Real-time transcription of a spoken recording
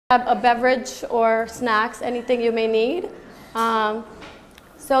Have a beverage or snacks, anything you may need.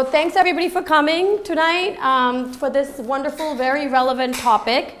 So thanks everybody for coming tonight for this wonderful, very relevant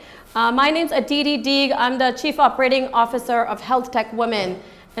topic. My name's Aditi Deeg. I'm the Chief Operating Officer of HealthTech Women,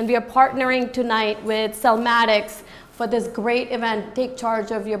 and we are partnering tonight with Celmatix for this great event, Take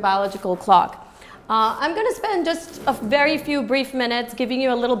Charge of Your Biological Clock. I'm going to spend just a very few brief minutes giving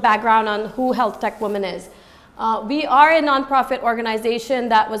you a little background on who HealthTech Women is. We are a nonprofit organization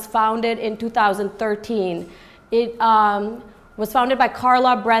that was founded in 2013. It was founded by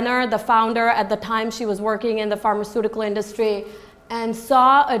Carla Brenner, the founder. At the time, she was working in the pharmaceutical industry and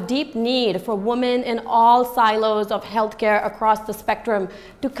saw a deep need for women in all silos of healthcare across the spectrum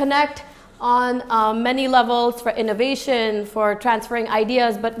to connect on many levels for innovation, for transferring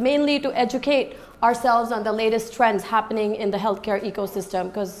ideas, but mainly to educate ourselves on the latest trends happening in the healthcare ecosystem,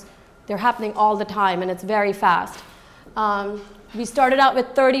 because they're happening all the time and it's very fast. We started out with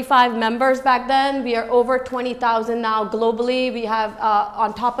 35 members back then. We are over 20,000 now globally. We have,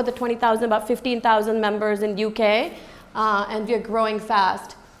 on top of the 20,000, about 15,000 members in UK, and we are growing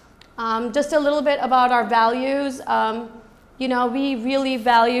fast. Just a little bit about our values. You know, we really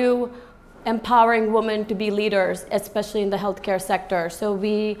value empowering women to be leaders, especially in the healthcare sector. So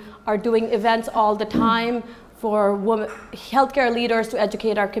we are doing events all the time for healthcare leaders to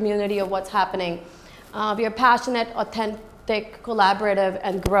educate our community of what's happening. We are passionate, authentic, collaborative,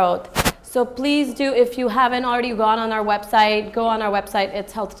 and growth. So please do, if you haven't already gone on our website, go on our website.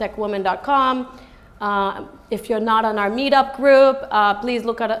 It's healthtechwomen.com. If you're not on our Meetup group, please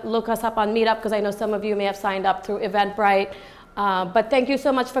look us up on Meetup, because I know some of you may have signed up through Eventbrite. But thank you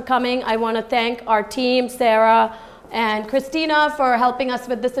so much for coming. I want to thank our team, Sarah and Christina, for helping us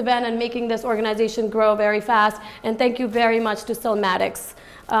with this event and making this organization grow very fast. And thank you very much to Celmatix.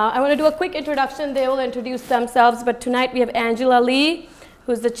 I want to do a quick introduction. They will introduce themselves. But tonight we have Angie Lee,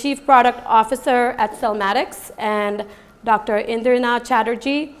 who's the Chief Product Officer at Celmatix, and Dr. Indrana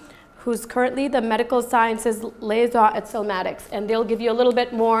Chatterjee, who's currently the Medical Sciences Liaison at Celmatix. And they'll give you a little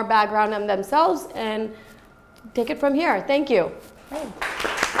bit more background on themselves and take it from here. Thank you. Great.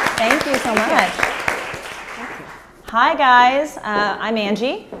 Thank you so much. Hi guys, I'm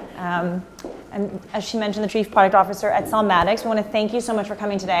Angie. I'm, as she mentioned, the Chief Product Officer at Celmatix. We want to thank you so much for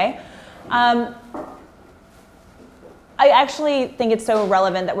coming today. I actually think it's so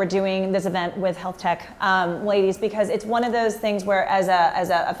relevant that we're doing this event with HealthTech ladies, because it's one of those things where as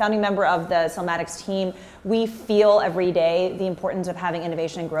a founding member of the Celmatix team, we feel every day the importance of having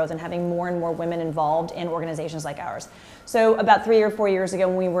innovation and growth and having more and more women involved in organizations like ours. So about 3 or 4 years ago,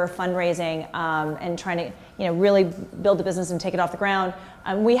 when we were fundraising and trying to really build the business and take it off the ground,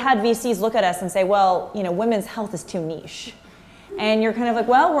 we had VCs look at us and say, well, women's health is too niche. And you're kind of like,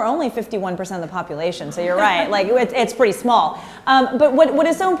 well, we're only 51% of the population, so you're right. Like, it's pretty small. But what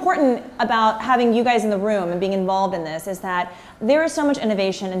is so important about having you guys in the room and being involved in this is that there is so much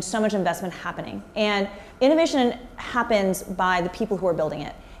innovation and so much investment happening. And innovation happens by the people who are building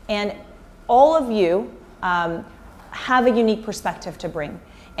it. And all of you have a unique perspective to bring.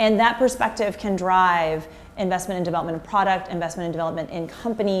 And that perspective can drive investment in development of product, investment in development in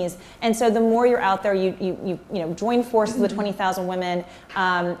companies. And so the more you're out there, you join forces with 20,000 women,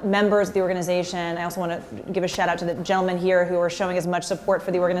 members of the organization. I also want to give a shout out to the gentlemen here who are showing as much support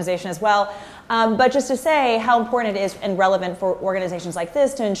for the organization as well. But just to say how important it is and relevant for organizations like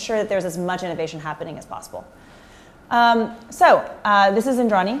this to ensure that there's as much innovation happening as possible. This is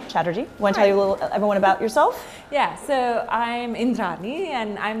Indrani Chatterjee. Want to tell everyone about yourself? Yeah, so I'm Indrani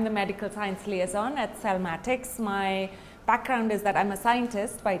and I'm the Medical Science Liaison at Celmatix. My background is that I'm a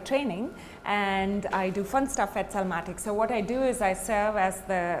scientist by training and I do fun stuff at Celmatix. So what I do is I serve as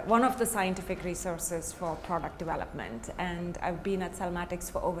one of the scientific resources for product development, and I've been at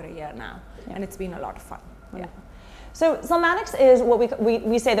Celmatix for over a year now, and it's been a lot of fun. Yeah. So Celmatix is what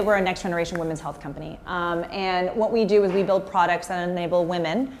we say that we're a next generation women's health company. And what we do is we build products that enable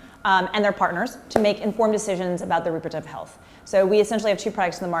women and their partners to make informed decisions about their reproductive health. So we essentially have 2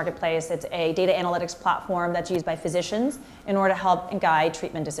 products in the marketplace. It's a data analytics platform that's used by physicians in order to help and guide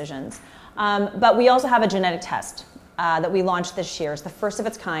treatment decisions. But we also have a genetic test that we launched this year. It's the first of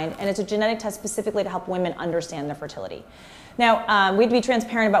its kind, and it's a genetic test specifically to help women understand their fertility. Now, we have to be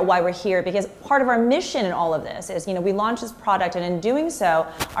transparent about why we're here, because part of our mission in all of this is, we launched this product, and in doing so,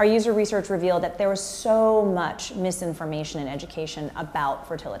 our user research revealed that there was so much misinformation and education about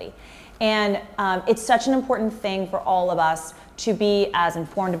fertility. And it's such an important thing for all of us to be as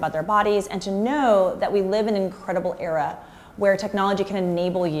informed about their bodies and to know that we live in an incredible era where technology can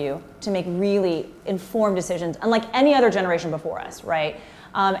enable you to make really informed decisions, unlike any other generation before us, right?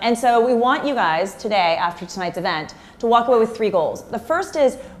 And so we want you guys today, after tonight's event, to walk away with 3 goals. The first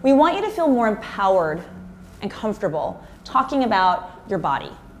is we want you to feel more empowered and comfortable talking about your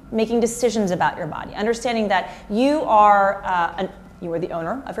body, making decisions about your body, understanding that you are you are the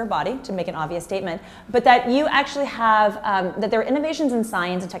owner of your body, to make an obvious statement, but that you actually have, that there are innovations in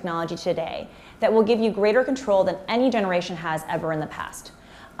science and technology today that will give you greater control than any generation has ever in the past.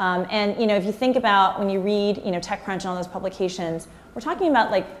 And if you think about when you read TechCrunch and all those publications, we're talking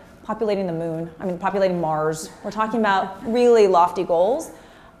about like populating the moon, populating Mars. We're talking about really lofty goals.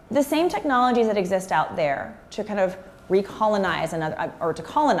 The same technologies that exist out there to kind of recolonize another, or to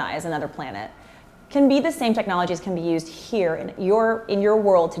colonize another planet, can be the same technologies can be used here in your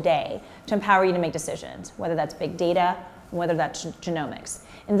world today to empower you to make decisions, whether that's big data, whether that's genomics.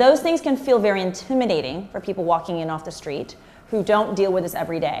 And those things can feel very intimidating for people walking in off the street who don't deal with this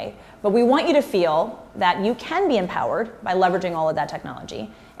every day. But we want you to feel that you can be empowered by leveraging all of that technology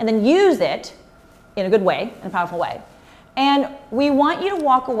and then use it in a good way, in a powerful way. And we want you to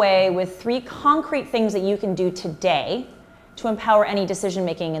walk away with 3 concrete things that you can do today to empower any decision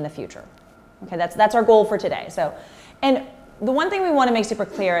making in the future. Okay, that's our goal for today. So, and the one thing we want to make super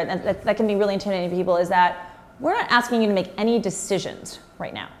clear, and that can be really intimidating to people, is that we're not asking you to make any decisions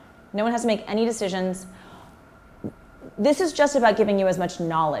right now. No one has to make any decisions. This is just about giving you as much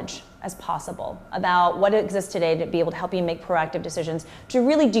knowledge as possible about what exists today to be able to help you make proactive decisions, to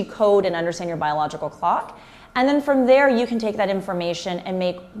really decode and understand your biological clock. And then from there, you can take that information and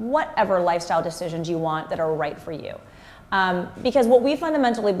make whatever lifestyle decisions you want that are right for you. Because what we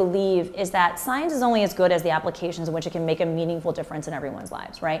fundamentally believe is that science is only as good as the applications in which it can make a meaningful difference in everyone's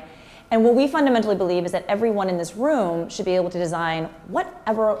lives, right? And what we fundamentally believe is that everyone in this room should be able to design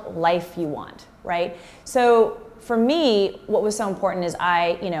whatever life you want, right? So for me, what was so important is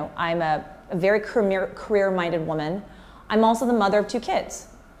I'm a very career-minded woman. I'm also the mother of 2 kids.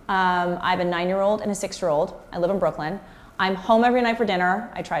 I have a 9-year-old and a 6-year-old. I live in Brooklyn. I'm home every night for dinner.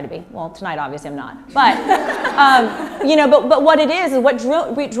 I try to be. Well, tonight obviously I'm not. But but what it is what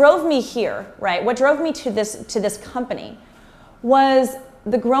drove me here, right? What drove me to this company was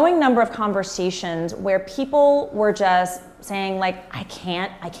the growing number of conversations where people were just saying like, I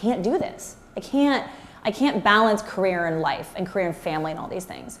can't do this. I can't balance career and life and career and family and all these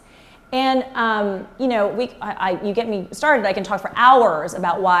things. And you get me started, I can talk for hours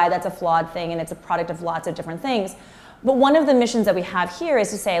about why that's a flawed thing and it's a product of lots of different things. But one of the missions that we have here is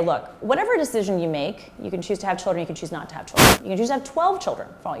to say, look, whatever decision you make, you can choose to have children, you can choose not to have children. You can choose to have 12 children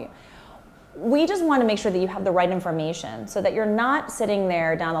for all you. We just want to make sure that you have the right information so that you're not sitting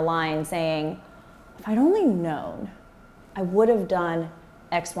there down the line saying, if I'd only known, I would have done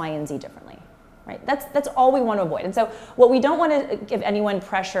X, Y, and Z differently. Right? That's all we want to avoid. And so what we don't want to give anyone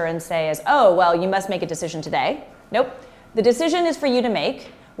pressure and say is, oh, well, you must make a decision today. Nope. The decision is for you to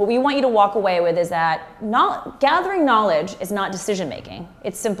make. What we want you to walk away with is that gathering knowledge is not decision making.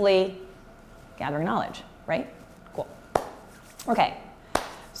 It's simply gathering knowledge, right? Cool. Okay.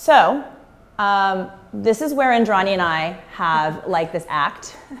 So this is where Indrani and I have like this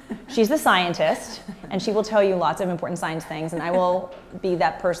act. She's the scientist, and she will tell you lots of important science things, and I will be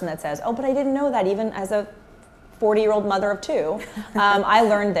that person that says, oh, but I didn't know that even as a 40-year-old mother of 2. I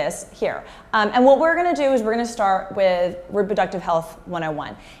learned this here. And what we're going to do is we're going to start with Reproductive Health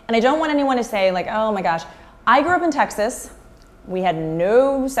 101. And I don't want anyone to say like, oh my gosh, I grew up in Texas. We had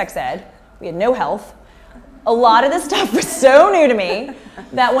no sex ed. We had no health. A lot of this stuff was so new to me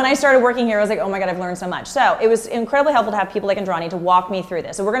that when I started working here, I was like, oh my God, I've learned so much. So it was incredibly helpful to have people like Indrani to walk me through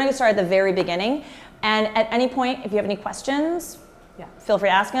this. So we're going to start at the very beginning. And at any point, if you have any questions, feel free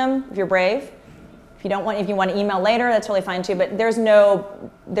to ask them if you're brave. If you want to email later, that's totally fine too. But there's no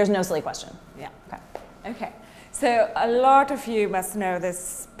silly question. Yeah. Okay. So a lot of you must know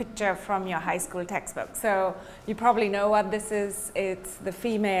this picture from your high school textbook. So you probably know what this is. It's the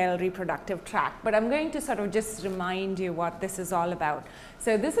female reproductive tract. But I'm going to sort of just remind you what this is all about.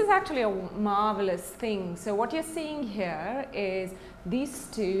 So this is actually a marvelous thing. So what you're seeing here is these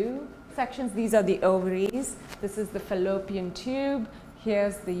 2 sections. These are the ovaries. This is the fallopian tube.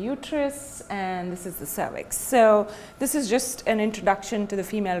 Here's the uterus, and this is the cervix. So this is just an introduction to the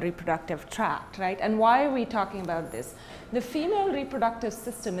female reproductive tract, right? And why are we talking about this? The female reproductive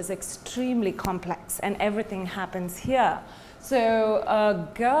system is extremely complex, and everything happens here. So a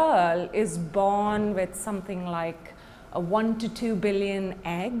girl is born with something like 1 to 2 billion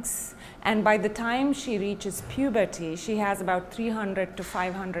eggs, and by the time she reaches puberty, she has about 300 to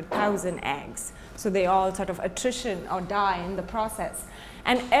 500,000 eggs. So they all sort of attrition or die in the process.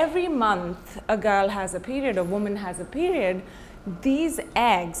 And every month a girl has a period, a woman has a period, these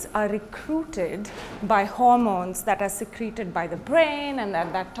eggs are recruited by hormones that are secreted by the brain and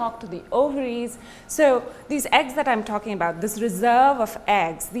that talk to the ovaries. So these eggs that I'm talking about, this reserve of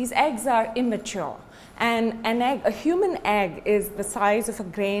eggs, these eggs are immature. And a human egg is the size of a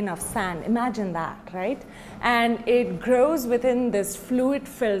grain of sand. Imagine that, right? And it grows within this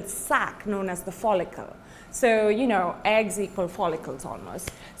fluid-filled sac known as the follicle. So, you know, eggs equal follicles almost.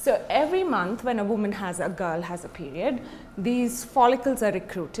 So every month when a girl has a period, these follicles are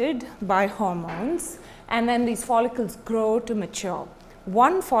recruited by hormones, and then these follicles grow to mature.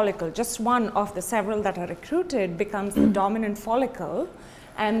 One follicle, just one of the several that are recruited, becomes the dominant follicle,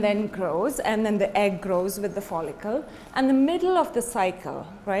 and then grows, and then the egg grows with the follicle, and the middle of the cycle,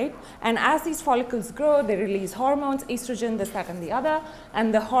 right? And as these follicles grow, they release hormones, estrogen, this, that, and the other,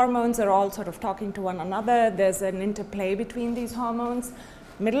 and the hormones are all sort of talking to one another. There's an interplay between these hormones.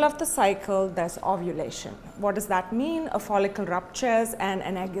 Middle of the cycle, there's ovulation. What does that mean? A follicle ruptures and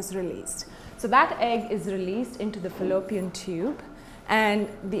an egg is released. So that egg is released into the fallopian tube, and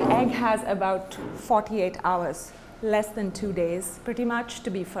the egg has about 48 hours, less than 2 days, pretty much,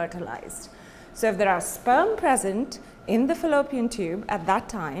 to be fertilized. So if there are sperm present in the fallopian tube at that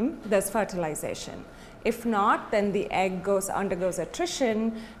time, there's fertilization. If not, then the egg undergoes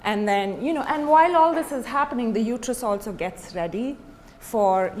attrition, and then, you know, and while all this is happening, the uterus also gets ready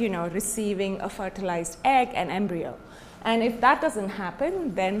for, you know, receiving a fertilized egg and embryo. And if that doesn't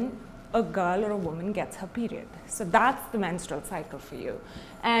happen, then a girl or a woman gets her period. So that's the menstrual cycle for you.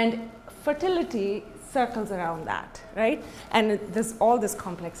 And fertility circles around that, right? And there's all this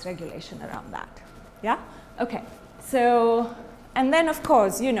complex regulation around that. Yeah? Okay. So, and then of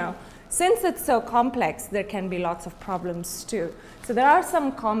course, you know, since it's so complex, there can be lots of problems too. So there are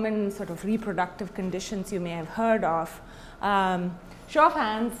some common sort of reproductive conditions you may have heard of. Show of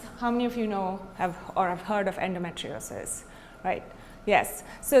hands, how many of you know have heard of endometriosis, right? Yes,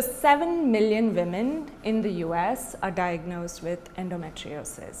 so 7 million women in the US are diagnosed with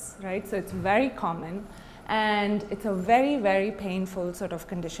endometriosis, right? So it's very common, and it's a very, very painful sort of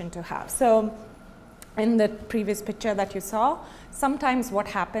condition to have. So in the previous picture that you saw, sometimes what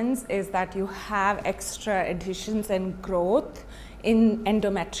happens is that you have extra adhesions and growth in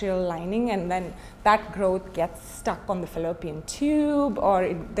endometrial lining, and then that growth gets stuck on the fallopian tube,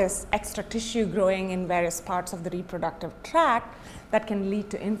 or there's extra tissue growing in various parts of the reproductive tract that can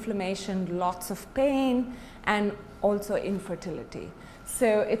lead to inflammation, lots of pain, and also infertility.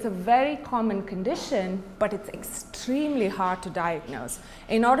 So it's a very common condition, but it's extremely hard to diagnose.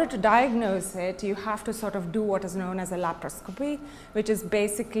 In order to diagnose it, you have to sort of do what is known as a laparoscopy, which is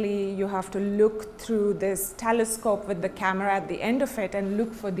basically you have to look through this telescope with the camera at the end of it and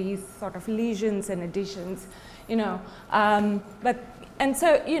look for these sort of lesions and adhesions, you know. And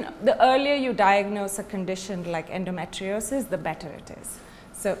so, you know, the earlier you diagnose a condition like endometriosis, the better it is.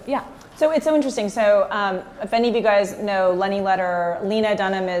 So, yeah. So it's so interesting. So if any of you guys know Lenny Letter, Lena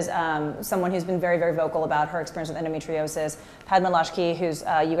Dunham is someone who's been very, very vocal about her experience with endometriosis. Padma Lashki, who's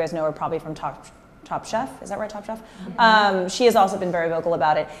you guys know her probably from Top Chef. Is that right, Top Chef? Mm-hmm. She has also been very vocal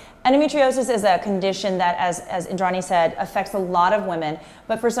about it. Endometriosis is a condition that, as Indrani said, affects a lot of women.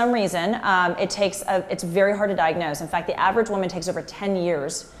 But for some reason, it's very hard to diagnose. In fact, the average woman takes over 10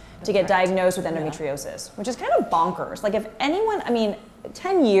 years to get diagnosed with endometriosis, which is kind of bonkers. Like if anyone, I mean,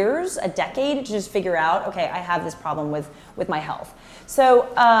 10 years, a decade to just figure out, okay, I have this problem with my health. So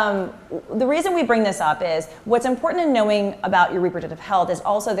the reason we bring this up is what's important in knowing about your reproductive health is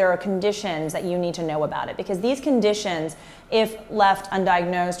also there are conditions that you need to know about it, because these conditions, if left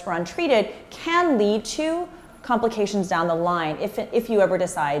undiagnosed or untreated, can lead to complications down the line if you ever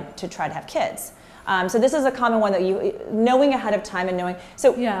decide to try to have kids. So this is a common one that you, knowing ahead of time and knowing,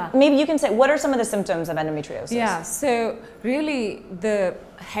 so yeah. Maybe you can say, what are some of the symptoms of endometriosis? Yeah, so really the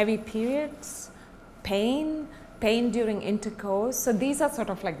heavy periods, pain during intercourse, so these are sort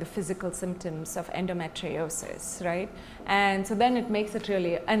of like the physical symptoms of endometriosis, right? And so then it makes it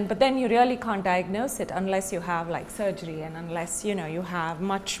really, but then you really can't diagnose it unless you have like surgery and unless, you know, you have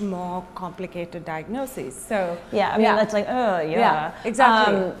much more complicated diagnoses. So yeah, I mean, that's like, oh yeah.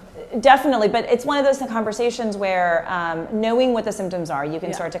 Exactly. Definitely, but it's one of those conversations where knowing what the symptoms are, you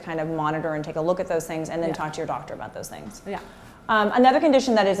can start to kind of monitor and take a look at those things and then talk to your doctor about those things. Yeah. Another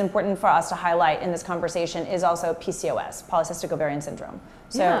condition that is important for us to highlight in this conversation is also PCOS, polycystic ovarian syndrome.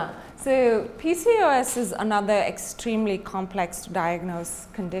 So PCOS is another extremely complex to diagnose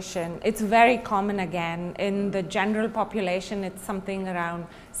condition. It's very common again. In the general population, it's something around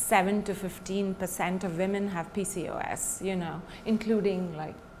 7 to 15% of women have PCOS, you know, including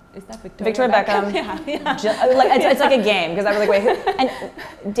like, is that Victoria Beckham? Yeah. It's like a game, because I was like, wait,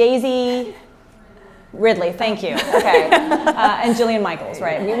 and Daisy... Ridley, thank you. Okay, and Jillian Michaels,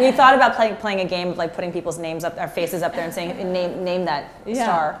 right? We thought about playing a game of like putting people's names up, their faces up there, and saying name that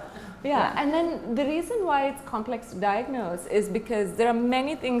star. Yeah, and then the reason why it's complex to diagnose is because there are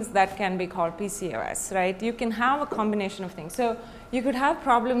many things that can be called PCOS, right? You can have a combination of things. So you could have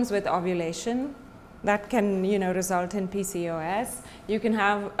problems with ovulation that can, result in PCOS. You can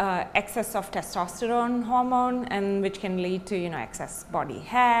have excess of testosterone hormone, and which can lead to, excess body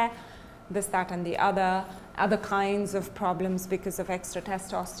hair, this, that, and the other kinds of problems because of extra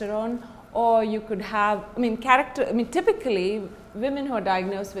testosterone. Or you could have, typically women who are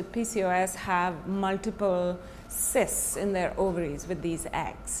diagnosed with PCOS have multiple cysts in their ovaries with these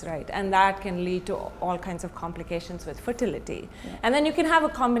eggs, right? And that can lead to all kinds of complications with fertility. Yeah. And then you can have a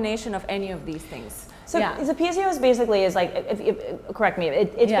combination of any of these things. So the PCOS basically is like, correct me,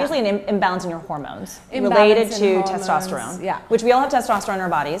 it's basically an imbalance in your hormones related to testosterone, which we all have testosterone in our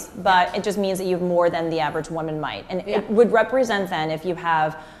bodies, but it just means that you have more than the average woman might. And it would represent then if you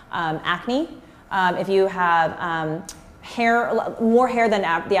have acne, if you have more hair than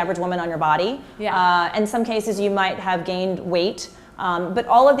the average woman on your body. In some cases you might have gained weight. But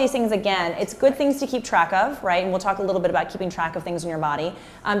all of these things, again, it's good things to keep track of, right? And we'll talk a little bit about keeping track of things in your body,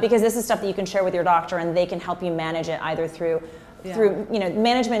 because this is stuff that you can share with your doctor, and they can help you manage it either through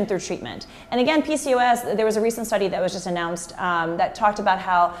management, through treatment. And again, PCOS, there was a recent study that was just announced that talked about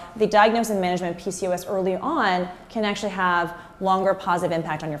how the diagnosis and management of PCOS early on can actually have longer positive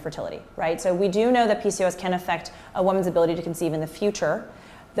impact on your fertility, right? So we do know that PCOS can affect a woman's ability to conceive in the future.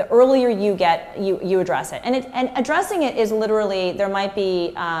 The earlier you get, you address it, and addressing it is literally there might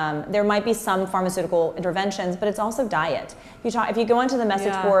be some pharmaceutical interventions, but it's also diet. If you go into the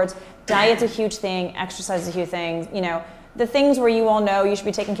message boards, diet's a huge thing, exercise is a huge thing. The things where you all know you should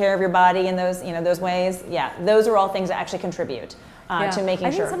be taking care of your body in those ways. Yeah, those are all things that actually contribute to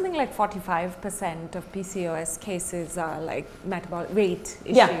making sure. I think something like 45% of PCOS cases are like metabolic weight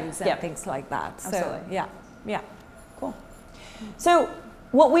issues and things like that. Absolutely. So yeah. Cool. So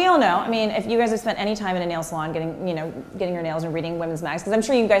what we all know, if you guys have spent any time in a nail salon getting your nails and reading women's mags, because I'm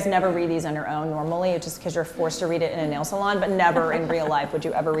sure you guys never read these on your own normally, it's just because you're forced to read it in a nail salon, but never in real life would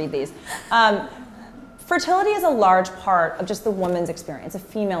you ever read these. Fertility is a large part of just the woman's experience, a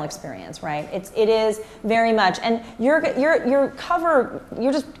female experience, right? It is very much, and you're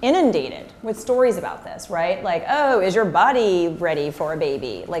just inundated with stories about this, right? Like, oh, is your body ready for a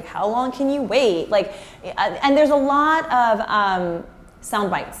baby? Like, how long can you wait? Like, and there's a lot of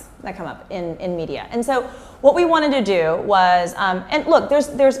sound bites that come up in media. And so what we wanted to do was, and look,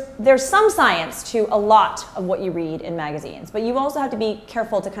 there's some science to a lot of what you read in magazines, but you also have to be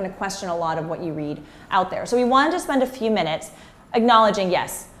careful to kind of question a lot of what you read out there. So we wanted to spend a few minutes acknowledging,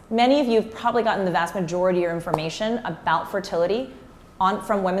 yes, many of you have probably gotten the vast majority of your information about fertility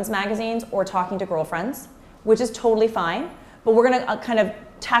from women's magazines or talking to girlfriends, which is totally fine, but we're gonna kind of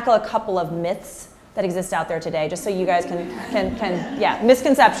tackle a couple of myths that exist out there today, just so you guys can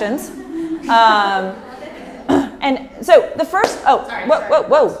misconceptions. And so the first,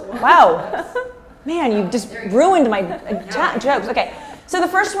 whoa, wow. Man, you just ruined my jokes. Okay, so the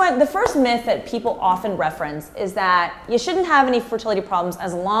first myth that people often reference is that you shouldn't have any fertility problems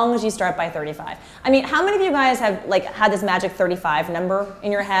as long as you start by 35. How many of you guys have had this magic 35 number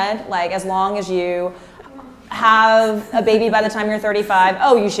in your head? Like, as long as you have a baby by the time you're 35,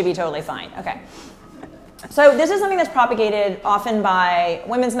 oh, you should be totally fine. Okay. So this is something that's propagated often by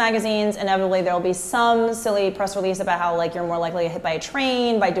women's magazines. Inevitably, there will be some silly press release about how you're more likely to get hit by a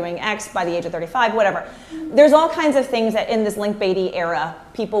train by doing X by the age of 35, whatever. There's all kinds of things that in this link-baity era,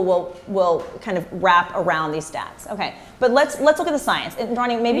 people will kind of wrap around these stats. Okay, but let's look at the science. And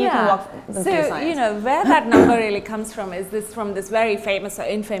Ronnie, maybe you can walk them through the science. Where that number really comes from is from this very famous or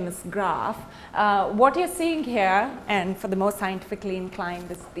infamous graph. What you're seeing here, and for the most scientifically inclined,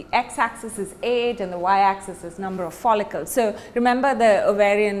 is the x-axis is age and the y-axis is number of follicles. So remember the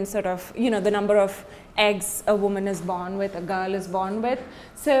ovarian sort of, the number of eggs a woman is born with, a girl is born with.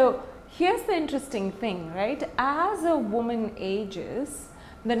 So here's the interesting thing, right? As a woman ages,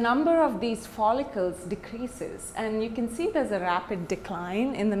 the number of these follicles decreases, and you can see there's a rapid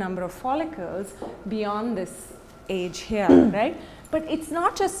decline in the number of follicles beyond this age here, right? But it's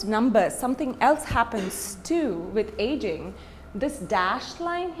not just numbers, something else happens too with aging. This dashed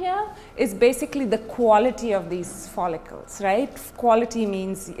line here is basically the quality of these follicles, right? Quality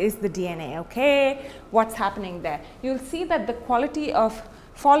means, is the DNA okay? What's happening there? You'll see that the quality of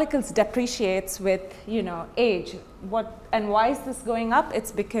follicles depreciates with, age. And why is this going up?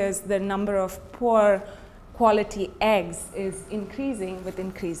 It's because the number of poor quality eggs is increasing with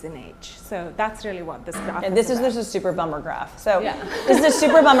increase in age. So that's really what this graph is about. This is a super bummer graph. So this is a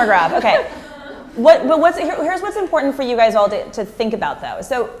super bummer graph. Okay. Here's what's important for you guys all to think about though.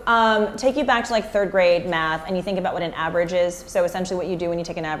 So take you back to like 3rd grade math and you think about what an average is. So essentially what you do when you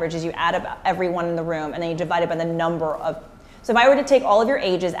take an average is you add up everyone in the room and then you divide it by the number of, so if I were to take all of your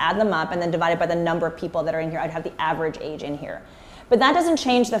ages, add them up and then divide it by the number of people that are in here, I'd have the average age in here. But that doesn't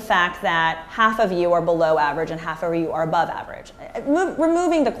change the fact that half of you are below average and half of you are above average.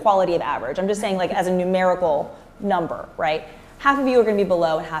 Removing the quality of average, I'm just saying like as a numerical number, right? Half of you are going to be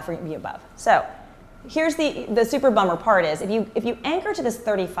below and half are going to be above. So here's the super bummer part is if you anchor to this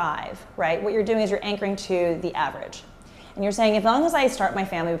 35, right, what you're doing is you're anchoring to the average. And you're saying as long as I start my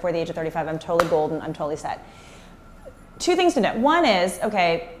family before the age of 35, I'm totally golden, I'm totally set. 2 things to note. One is,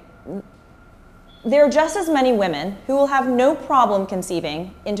 okay, there are just as many women who will have no problem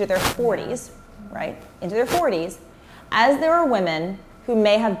conceiving into their 40s, right, into their 40s, as there are women who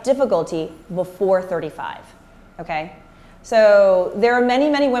may have difficulty before 35, okay? So there are many,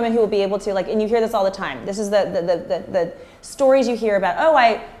 many women who will be able to, like, and you hear this all the time. This is the stories you hear about, oh,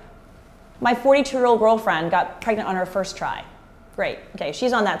 my 42-year-old girlfriend got pregnant on her first try. Great, okay,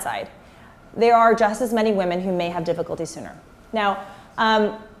 she's on that side. There are just as many women who may have difficulty sooner. Now,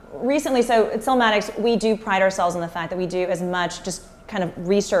 recently, so at Celmatix, we do pride ourselves on the fact that we do as much just kind of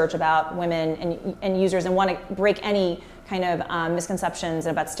research about women and users and want to break any kind of misconceptions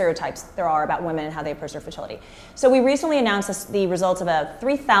about stereotypes there are about women and how they approach their fertility. So we recently announced the results of a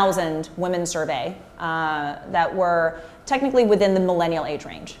 3,000 women survey that were technically within the millennial age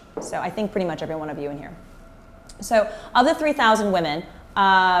range. So I think pretty much every one of you in here. So of the 3,000 women,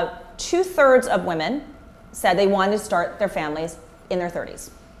 2/3 of women said they wanted to start their families in their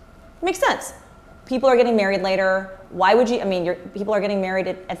 30s. Makes sense. People are getting married later. Why would you, I mean, people are getting married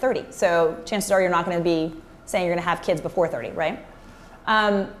at 30. So chances are you're not going to be saying you're going to have kids before 30, right?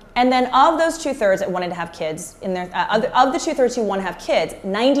 And then of those 2/3 that wanted to have kids, of the 2/3 who want to have kids,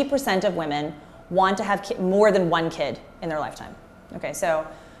 90% of women want to have more than 1 kid in their lifetime. Okay, so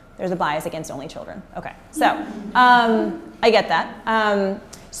there's a bias against only children. Okay, so I get that.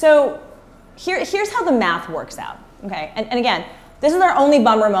 So here's how the math works out. Okay, and again, this is our only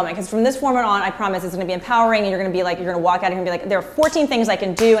bummer moment because from this format on, I promise it's going to be empowering and you're going to be like, you're going to walk out and be like, there are 14 things I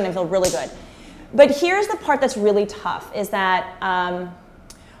can do and I feel really good. But here's the part that's really tough is that I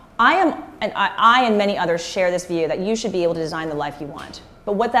and many others share this view that you should be able to design the life you want.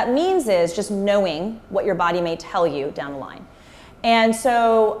 But what that means is just knowing what your body may tell you down the line. And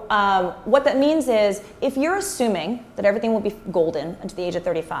so what that means is if you're assuming that everything will be golden until the age of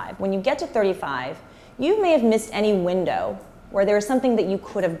 35, when you get to 35, you may have missed any window where there is something that you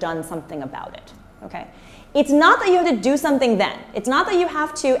could have done something about it, okay? It's not that you have to do something then. It's not that you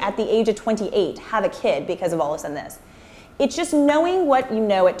have to, at the age of 28, have a kid because of all this and this. It's just knowing what you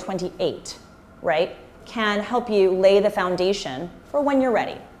know at 28, right, can help you lay the foundation for when you're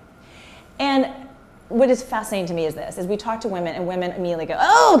ready. And what is fascinating to me is this, is we talk to women and women immediately go,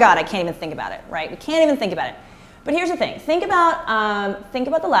 oh God, I can't even think about it, right? We can't even think about it. But here's the thing, think about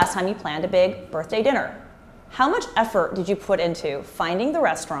the last time you planned a big birthday dinner. How much effort did you put into finding the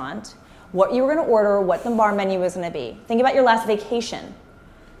restaurant, what you were going to order, what the bar menu was going to be? Think about your last vacation.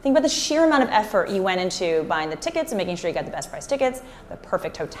 Think about the sheer amount of effort you went into buying the tickets and making sure you got the best price tickets, the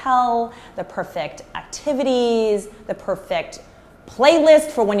perfect hotel, the perfect activities, the perfect playlist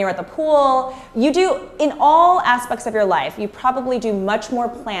for when you're at the pool. You do, in all aspects of your life, you probably do much more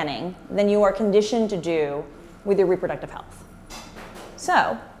planning than you are conditioned to do with your reproductive health.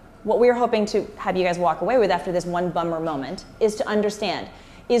 So, what we're hoping to have you guys walk away with after this one bummer moment is to understand,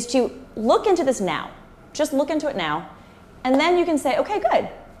 is to look into this now. Just look into it now. And then you can say, okay, good.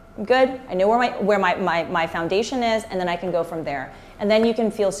 I'm good. I know where my foundation is, and then I can go from there. And then you can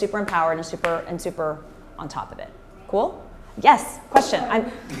feel super empowered and super on top of it. Cool? Yes, question.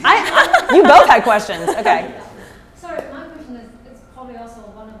 You both had questions. Okay. Sorry, my question is, it's probably also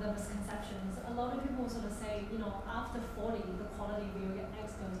one of the misconceptions. A lot of people sort of say, you know, after 40, the quality of your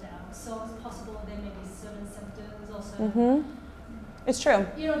eggs goes down. So it's possible there may be certain symptoms or certain, it's true.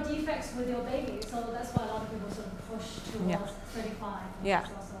 you know, defects with your baby. So that's why a lot of people sort of push towards 35. Yeah.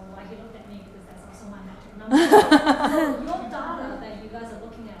 That's also why he looked at me because that's also my magic number. So your data that you guys are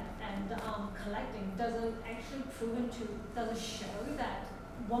looking at and collecting, does it actually does it show that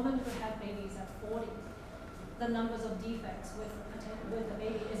women who have babies at 40, the numbers of defects with a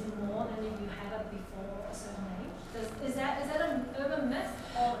baby is more than if you had it before a certain age? Is that an urban myth,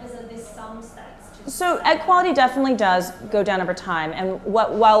 or is it there's some stats? So egg quality definitely does go down over time, and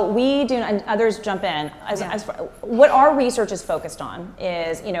while we do, and others jump in, what our research is focused on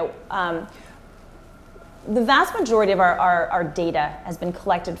is, you know, the vast majority of our data has been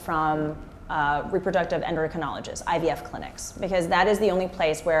collected from reproductive endocrinologists, IVF clinics, because that is the only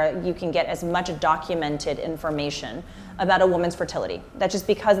place where you can get as much documented information about a woman's fertility. That's just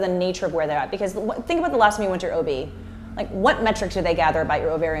because of the nature of where they're at. Because think about the last time you went to your OB. Like, what metrics do they gather about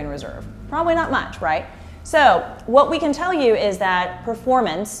your ovarian reserve? Probably not much, right? So what we can tell you is that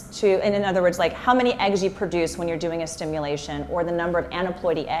performance and in other words, like how many eggs you produce when you're doing a stimulation, or the number of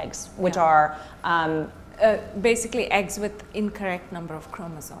aneuploidy eggs, which are basically eggs with incorrect number of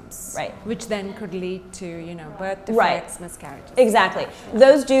chromosomes, right? Which then could lead to birth defects, miscarriages. Exactly.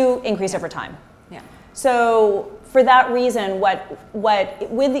 Those do increase over time. Yeah. So for that reason,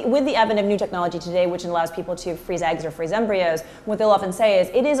 with the advent of new technology today, which allows people to freeze eggs or freeze embryos, what they'll often say is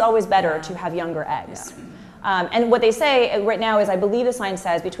it is always better to have younger eggs. Yeah. And what they say right now is, I believe the science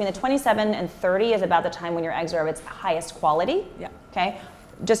says between the 27 and 30 is about the time when your eggs are of its highest quality. Yeah. Okay.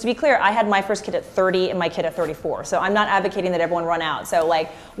 Just to be clear, I had my first kid at 30 and my kid at 34. So I'm not advocating that everyone run out. So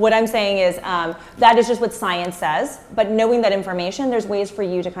like what I'm saying is that is just what science says. But knowing that information, there's ways for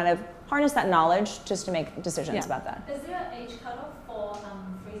you to kind of harness that knowledge just to make decisions about that. Is there an age cutoff for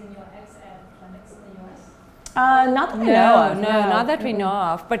freezing your eggs at clinics in the US? Not that I know of. No, not that we know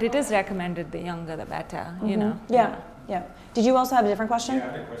of. But it is recommended the younger the better, you know. Yeah, yeah. Did you also have a different question? Yeah,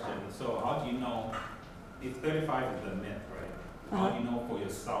 I had a question. So how do you know if 35 is the myth, right? How do you know for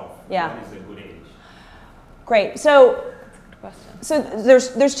yourself what is a good age? Great. So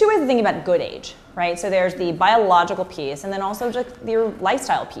there's two ways of thinking about good age, right? So there's the biological piece, and then also just your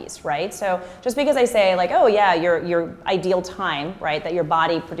lifestyle piece, right? So just because I say like, oh yeah, your ideal time, right, that your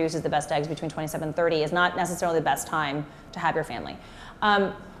body produces the best eggs between 27 and 30 is not necessarily the best time to have your family.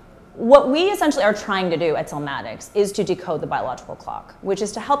 What we essentially are trying to do at Celmatix is to decode the biological clock, which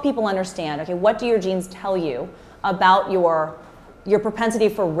is to help people understand, okay, what do your genes tell you about your propensity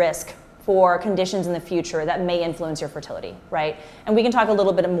for risk for conditions in the future that may influence your fertility, right? And we can talk a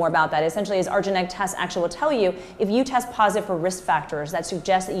little bit more about that. Essentially, is our genetic test actually will tell you if you test positive for risk factors that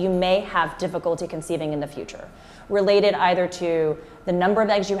suggest that you may have difficulty conceiving in the future, related either to the number of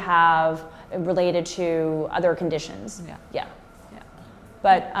eggs you have, related to other conditions. Yeah.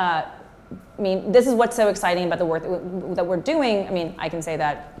 But I mean, this is what's so exciting about the work that we're doing. I mean, I can say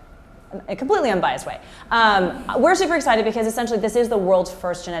that in a completely unbiased way. We're super excited because essentially this is the world's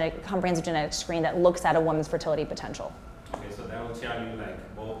first comprehensive genetic screen that looks at a woman's fertility potential. Okay, so that will tell you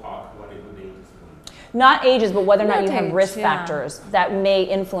like ballpark what a good age is. Not ages, but whether or not you have risk factors that may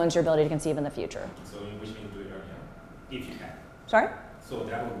influence your ability to conceive in the future. So which means do it earlier, if you can. Sorry? So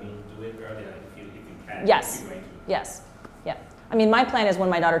that would mean do it earlier if you can. Yes. If you're going to. Yes. Yeah. I mean, my plan is when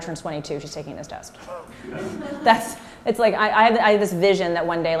my daughter turns 22, she's taking this test. It's like I have this vision that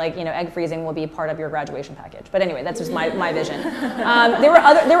one day, like, you know, egg freezing will be part of your graduation package. But anyway, that's just my vision. There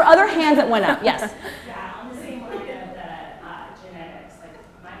were other hands that went up. Yes. Yeah, on the same line of the genetics, like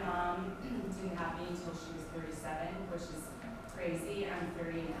my mom didn't have me until she was 37, which is crazy. I'm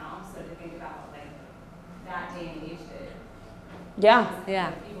 30 now, so to think about like that day and age did. Yeah.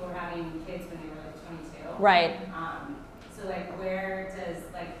 People were having kids when they were like 22. Right. So like, where does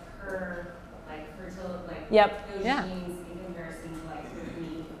like her fertility, like those genes in comparison to like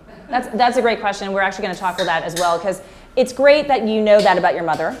me? That's a great question. We're actually going to talk about that as well, because it's great that you know that about your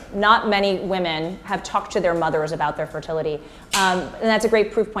mother. Not many women have talked to their mothers about their fertility, and that's a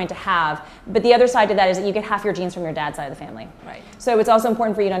great proof point to have. But the other side to that is that you get half your genes from your dad's side of the family. Right. So it's also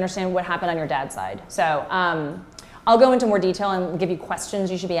important for you to understand what happened on your dad's side. So I'll go into more detail and give you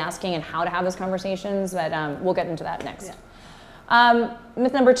questions you should be asking and how to have those conversations, but we'll get into that next. Yeah.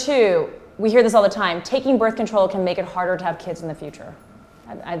 Myth number 2, we hear this all the time. Taking birth control can make it harder to have kids in the future.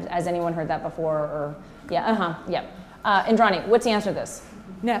 Has anyone heard that before? Or Indrani, what's the answer to this?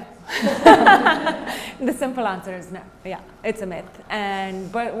 No. The simple answer is no. Yeah, it's a myth.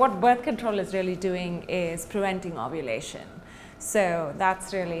 But what birth control is really doing is preventing ovulation. So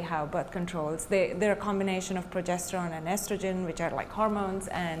that's really how birth controls. They're a combination of progesterone and estrogen, which are like hormones,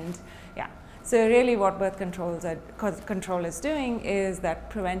 and so really what birth control is doing is that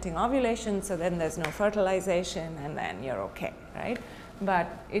preventing ovulation, so then there's no fertilization and then you're okay, right? But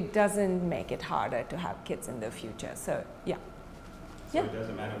it doesn't make it harder to have kids in the future, so So it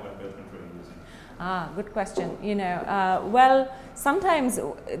doesn't matter what birth control you're using? Good question. You know, well, sometimes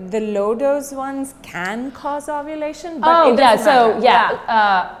the low dose ones can cause ovulation, but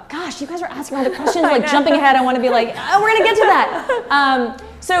gosh, you guys are asking all the questions, like jumping ahead. I want to be like, oh, we're going to get to that.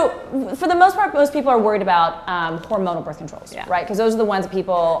 So for the most part, most people are worried about hormonal birth controls, right? Because those are the ones that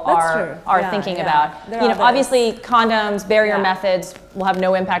people are thinking about. You know, obviously condoms, barrier methods will have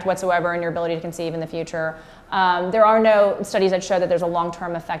no impact whatsoever on your ability to conceive in the future. There are no studies that show that there's a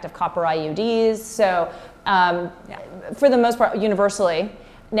long-term effect of copper IUDs. So for the most part, universally,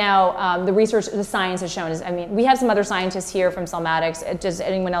 Now, the research, the science has shown is, I mean, we have some other scientists here from Celmatix. Does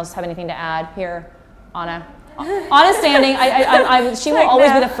anyone else have anything to add here? Anna? Anna's standing. She will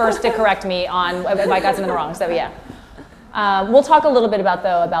always be the first to correct me on if I got something wrong, so yeah. We'll talk a little bit about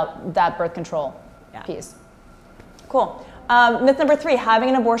that birth control piece. Cool. Myth number 3, having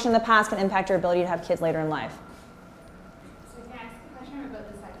an abortion in the past can impact your ability to have kids later in life. So can I ask a question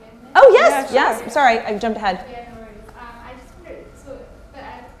about the second myth? Oh, yes, yes. Sorry, I jumped ahead. Yeah, no worries. I just wondered, so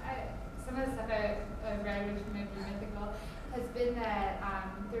some of the stuff I've read, which might be mythical, has been that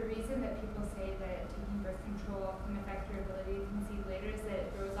the reason that people say that taking birth control can affect your ability to conceive later is that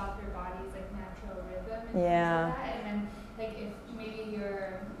it throws off your body's like natural rhythm and things like that. And then like if maybe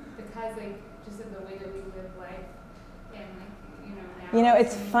because like just of the way that we live life and like, now. You know,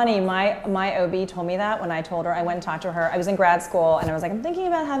 it's funny, my OB told me that when I told her, I went and talked to her. I was in grad school and I was like, I'm thinking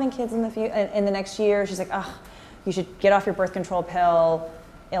about having kids in the next year. She's like, oh, you should get off your birth control pill.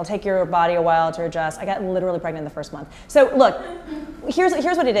 It'll take your body a while to adjust. I got literally pregnant in the first month. So look, here's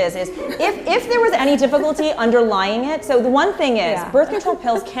what it is if there was any difficulty underlying it, so the one thing is birth control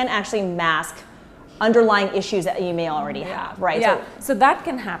pills can actually mask underlying issues that you may already have, right? Yeah, so that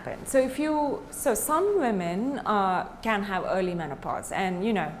can happen. So some women can have early menopause, and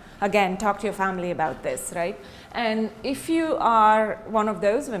again, talk to your family about this, right? And if you are one of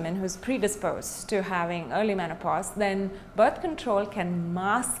those women who's predisposed to having early menopause, then birth control can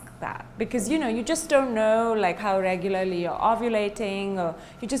mask that, because you just don't know like how regularly you're ovulating, or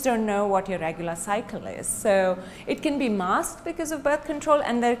you just don't know what your regular cycle is. So it can be masked because of birth control,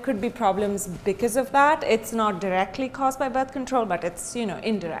 and there could be problems because of that. It's not directly caused by birth control, but it's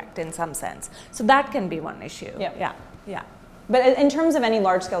indirect in some sense. So that can be one issue. Yeah. But in terms of any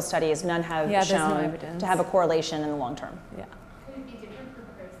large-scale studies, none have shown no to have a correlation in the long term. Could it be different per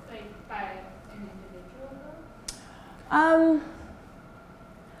person, like by an individual though?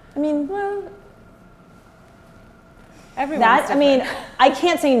 I mean, Well, I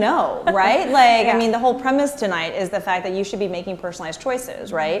can't say no, right? Like, I mean, the whole premise tonight is the fact that you should be making personalized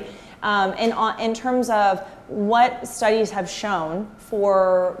choices, right? And in terms of what studies have shown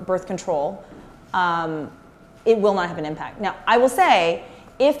for birth control, it will not have an impact. Now, I will say,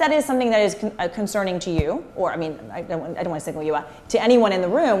 if that is something that is concerning to you, or I don't want to single you out, to anyone in the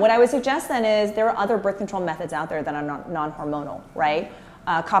room, what I would suggest then is there are other birth control methods out there that are non-hormonal, right?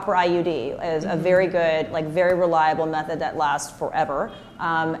 Copper IUD is a very good, very reliable method that lasts forever.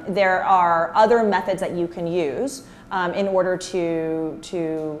 There are other methods that you can use in order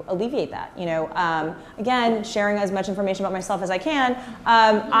to alleviate that. Again, sharing as much information about myself as I can.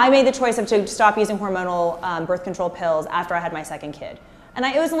 I made the choice to stop using hormonal birth control pills after I had my second kid. And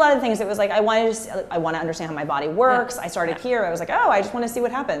it was a lot of things. It was like I want to understand how my body works. I started here. I was like, oh, I just want to see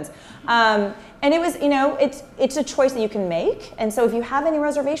what happens. And it was, it's a choice that you can make. And so if you have any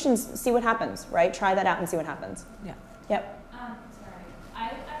reservations, see what happens, right? Try that out and see what happens. Yeah. Yep. Sorry,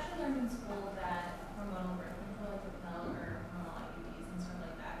 I actually learned in school that hormonal birth control, like the pill or hormonal IUDs and stuff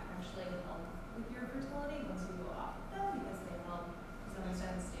like that, can actually help with your fertility once you go off of them, because they help to some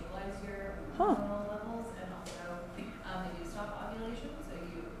extent stabilize your hormonal levels, and also they do stop ovulation. So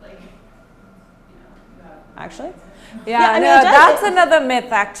you have Actually? Yeah, that's another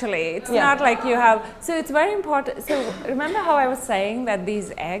myth actually. It's not like you have, so it's very important. So remember how I was saying that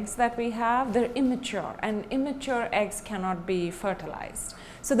these eggs that we have, they're immature, and immature eggs cannot be fertilized.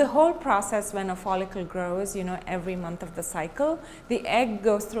 So the whole process when a follicle grows, every month of the cycle, the egg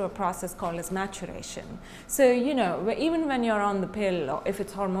goes through a process called as maturation. So, even when you're on the pill, or if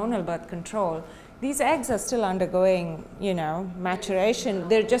it's hormonal birth control, these eggs are still undergoing, maturation.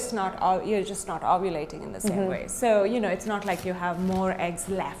 They're just not, you're just not ovulating in the same way. So, it's not like you have more eggs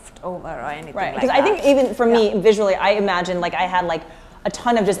left over or anything like that. Because I think even for me, visually, I imagine I had a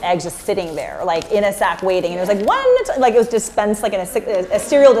ton of just eggs just sitting there, in a sack waiting. And it was it was dispensed in a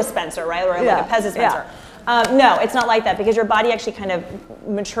cereal dispenser, right? Or a Pez dispenser. No, it's not like that, because your body actually kind of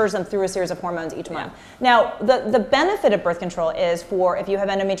matures them through a series of hormones each month. Now, the benefit of birth control is for if you have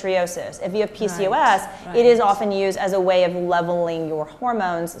endometriosis, if you have PCOS, it is often used as a way of leveling your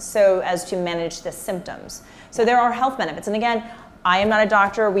hormones so as to manage the symptoms. So there are health benefits. And again, I am not a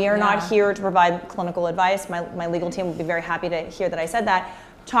doctor. We are not here to provide clinical advice. My legal team would be very happy to hear that I said that.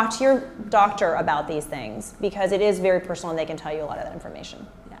 Talk to your doctor about these things, because it is very personal and they can tell you a lot of that information.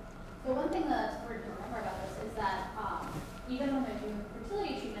 So one thing that's important to remember about this is that even when they're doing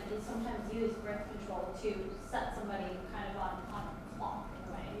fertility treatment, they sometimes use birth control to set somebody kind of on a clock in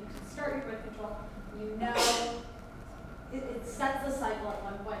a way. You can start your birth control, it sets the cycle at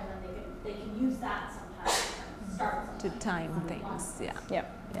one point, and then they can use that sometimes to start to time things. Did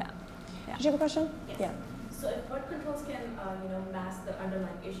you have a question? Yes. Yeah. So if birth controls can, mask the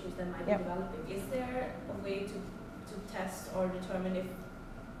underlying issues that might be developing, is there a way to test or determine if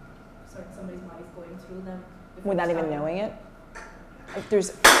somebody's body is going through them without even knowing it?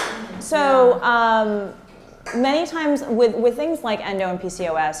 Many times with things like endo and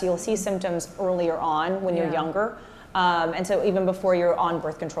PCOS, you'll see symptoms earlier on when you're younger, and so even before you're on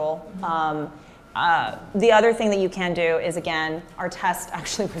birth control. The other thing that you can do is, again, our test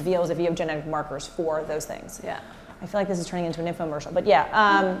actually reveals if you have genetic markers for those things. Yeah, I feel like this is turning into an infomercial, but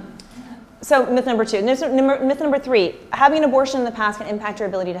yeah. So myth number 2. Myth number 3, having an abortion in the past can impact your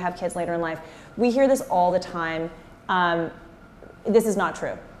ability to have kids later in life. We hear this all the time. This is not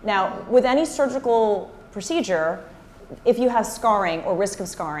true. Now, with any surgical procedure, if you have scarring or risk of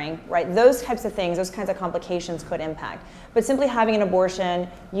scarring, right, those types of things, those kinds of complications could impact. But simply having an abortion,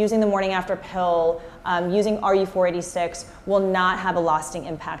 using the morning after pill, using RU486 will not have a lasting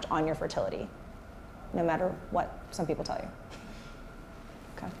impact on your fertility, no matter what some people tell you.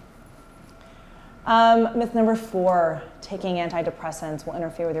 Okay. Myth number 4, taking antidepressants will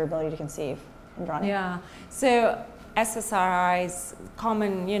interfere with your ability to conceive. Indrani? Yeah, so SSRIs,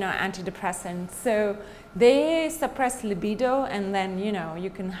 common, antidepressants, so they suppress libido, and then, you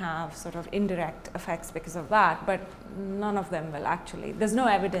can have sort of indirect effects because of that, but none of them will actually, there's no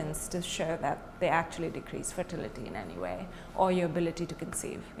evidence to show that they actually decrease fertility in any way or your ability to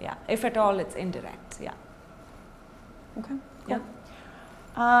conceive. Yeah, if at all, it's indirect. Yeah. Okay. Cool.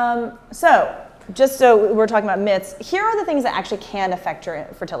 Yeah. So we're talking about myths. Here are the things that actually can affect your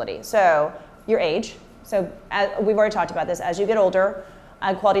fertility. So your age. So we've already talked about this. As you get older,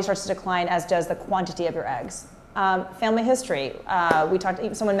 egg quality starts to decline, as does the quantity of your eggs. Family history.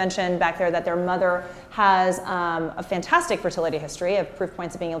 Someone mentioned back there that their mother has a fantastic fertility history of proof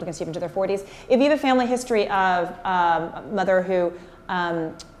points of being able to conceive into their 40s. If you have a family history of a mother who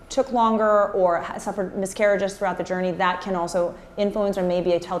took longer or suffered miscarriages throughout the journey, that can also influence or may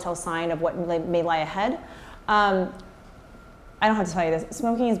be a telltale sign of what may lie ahead. I don't have to tell you this.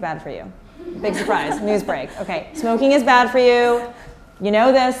 Smoking is bad for you. Big surprise, news break. Okay, smoking is bad for you. You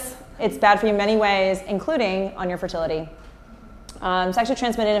know this. It's bad for you in many ways, including on your fertility. Sexually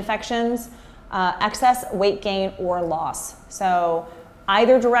transmitted infections, excess weight gain or loss. So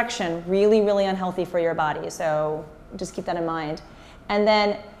either direction, really, really unhealthy for your body. So just keep that in mind. And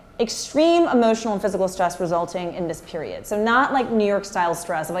then extreme emotional and physical stress resulting in missed periods. So not like New York style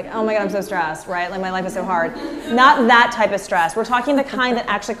stress of like, oh my God, I'm so stressed, right? Like my life is so hard. Not that type of stress. We're talking the kind that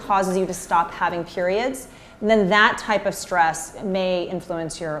actually causes you to stop having periods. And then that type of stress may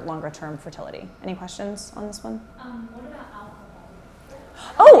influence your longer term fertility. Any questions on this one? What about alcohol?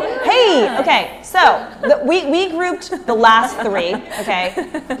 Oh, hey, okay. So we grouped the last 3, okay?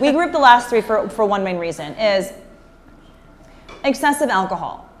 We grouped the last 3 for one main reason, is excessive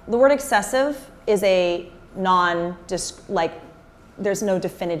alcohol. The word excessive is a there's no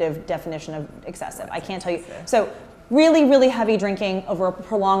definitive definition of excessive. I can't tell you. So really, really heavy drinking over a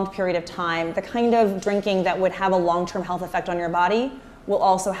prolonged period of time, the kind of drinking that would have a long-term health effect on your body will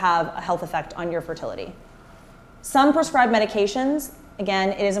also have a health effect on your fertility. Some prescribed medications, again,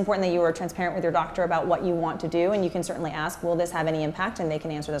 it is important that you are transparent with your doctor about what you want to do, and you can certainly ask, will this have any impact? And they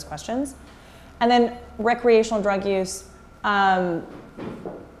can answer those questions. And then recreational drug use.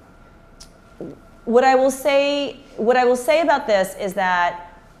 What I will say about this is that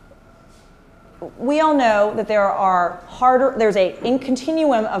we all know that there's a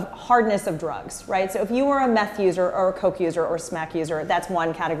continuum of hardness of drugs, right? So if you were a meth user or a coke user or a smack user, that's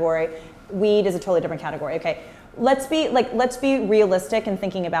one category. Weed is a totally different category. Okay, let's be realistic in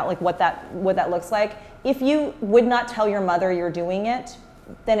thinking about like what that looks like. If you would not tell your mother you're doing it,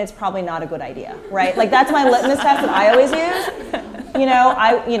 then it's probably not a good idea, right? Like that's my litmus test that I always use.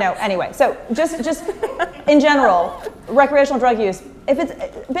 Anyway, so just in general, recreational drug use,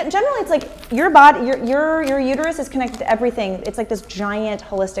 but generally it's like your body, your uterus is connected to everything. It's like this giant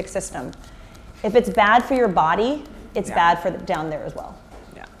holistic system. If it's bad for your body, it's bad for down there as well.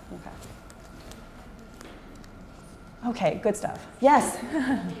 Yeah. Okay, good stuff. Yes.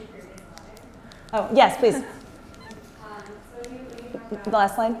 Oh, yes, please. The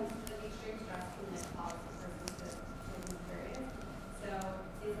last slide.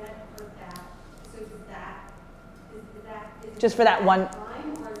 Just for that one. Or is it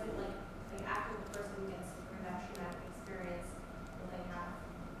like after the person gets through that traumatic experience, will they have?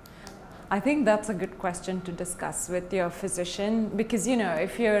 I think that's a good question to discuss with your physician, because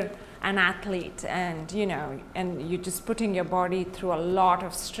if you're an athlete and you're just putting your body through a lot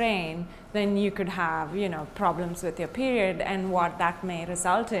of strain, then you could have problems with your period and what that may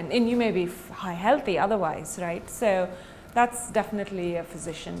result in, and you may be healthy otherwise, right? So that's definitely a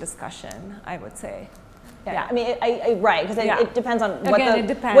physician discussion, I would say. Yeah. I mean, right, because it depends on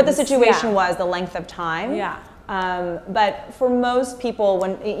what the situation was, the length of time. Yeah. But for most people,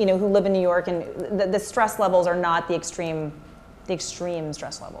 when who live in New York, and the stress levels are not the extreme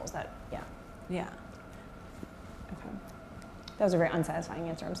stress levels. Yeah. That was a very unsatisfying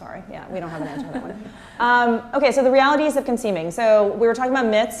answer. I'm sorry. Yeah, we don't have an answer for that one. Okay, so the realities of conceiving. So we were talking about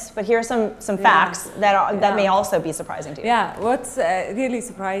myths, but here are some facts that may also be surprising to you. Yeah, what's really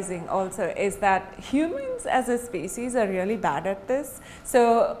surprising also is that humans as a species are really bad at this.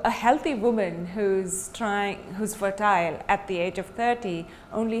 So a healthy woman who's fertile at the age of 30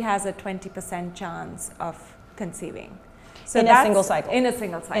 only has a 20% chance of conceiving. So in a single cycle. In a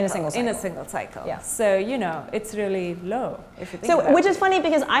single cycle. Yeah. So, it's really low if you think about it. Which is funny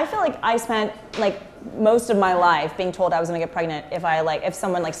because I feel like I spent most of my life being told I was going to get pregnant if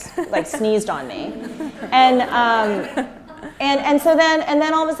someone sneezed on me. And so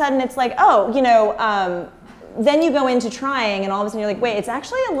then all of a sudden it's like, then you go into trying and all of a sudden you're like, wait, it's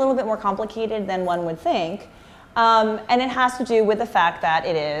actually a little bit more complicated than one would think. And it has to do with the fact that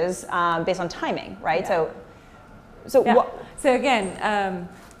it is based on timing, right? Yeah. So again,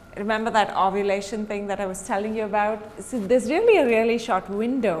 remember that ovulation thing that I was telling you about? So there's really a really short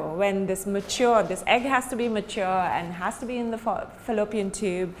window when this egg has to be mature and has to be in the fallopian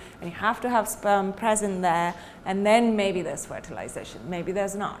tube, and you have to have sperm present there, and then maybe there's fertilization, maybe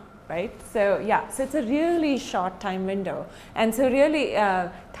there's not. Right? So so it's a really short time window. And so really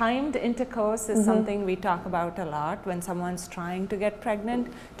timed intercourse is something we talk about a lot when someone's trying to get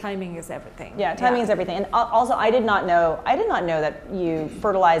pregnant. Timing is everything. Yeah, timing is everything. And also I did not know that you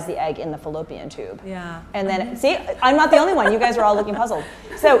fertilize the egg in the fallopian tube. Yeah. And then see, I'm not the only one. You guys are all looking puzzled.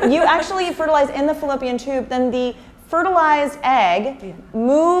 So you actually fertilize in the fallopian tube, then the fertilized egg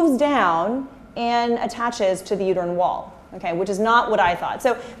moves down and attaches to the uterine wall. Okay, which is not what I thought.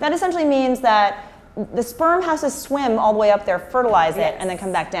 So that essentially means that the sperm has to swim all the way up there, fertilize it, and then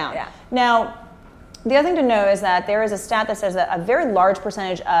come back down. Yeah. Now, the other thing to know is that there is a stat that says that a very large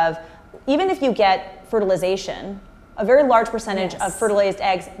percentage of, even if you get fertilization, a very large percentage of fertilized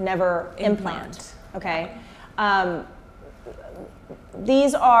eggs never implant. Okay,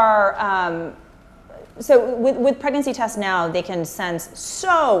 these are, so with pregnancy tests now, they can sense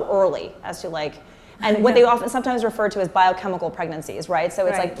so early as to and what they often sometimes refer to as biochemical pregnancies, right? So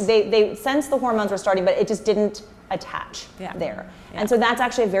it's like they sense the hormones were starting, but it just didn't attach there. Yeah. And so that's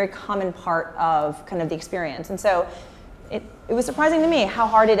actually a very common part of kind of the experience. And so it was surprising to me how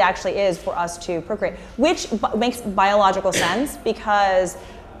hard it actually is for us to procreate, which makes biological sense because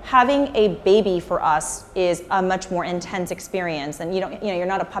having a baby for us is a much more intense experience. And you're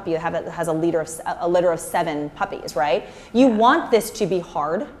not a puppy that has a litter of 7 puppies, right? You want this to be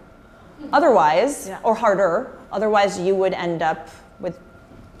hard. Otherwise, or harder, otherwise you would end up with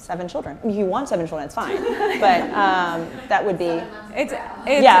 7 children. If you want 7 children, it's fine. But that would be... It's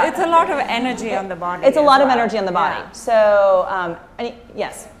a lot of energy on the body. It's a lot of energy on the body. Yeah. So,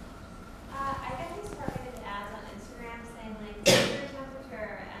 yes? I get these targeted ads on Instagram saying, check your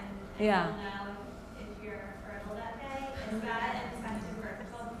temperature and you'll know if you're fertile that day. Is that an effective birth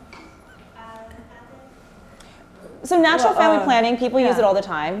control method? So natural family planning, people use it all the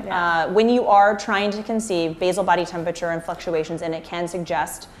time. Yeah. When you are trying to conceive, basal body temperature and fluctuations in it can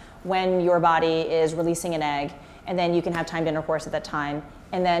suggest when your body is releasing an egg, and then you can have timed intercourse at that time.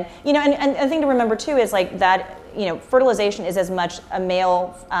 And then, and the thing to remember too is that, fertilization is as much a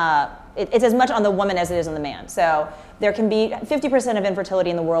male, it's as much on the woman as it is on the man. So there can be 50% of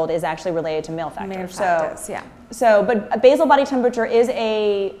infertility in the world is actually related to male factors. But basal body temperature is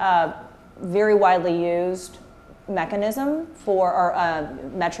a very widely used mechanism for our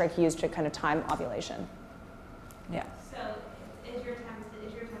metric used to kind of time ovulation. Yeah. So is your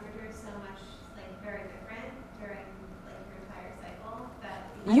temperature so much very different during your entire cycle that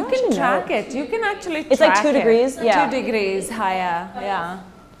you can track it? You can actually track it. It's like 2 degrees. Yeah. 2 degrees higher. But it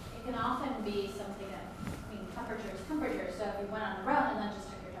can often be something that temperature is temperature. So if you went on a run and then just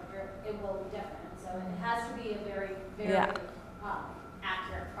took your temperature, it will be different. So it has to be a very, very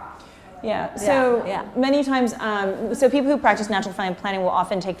accurate process. Yeah, so many times, so people who practice natural family planning will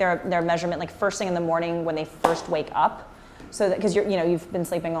often take their measurement first thing in the morning when they first wake up, so that because you've been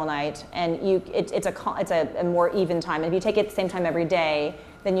sleeping all night, and it's a more even time. If you take it at the same time every day,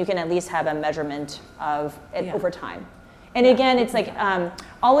 then you can at least have a measurement of it over time. And again, it's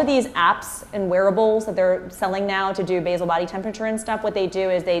all of these apps and wearables that they're selling now to do basal body temperature and stuff, what they do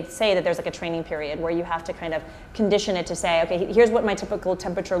is they say that there's a training period where you have to kind of condition it to say, okay, here's what my typical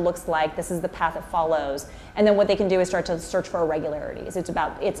temperature looks like, this is the path it follows. And then what they can do is start to search for irregularities. It's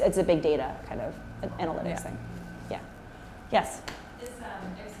a big data kind of analytics thing. Yeah. Yes? I've seen these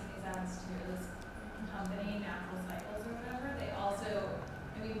ads too, this company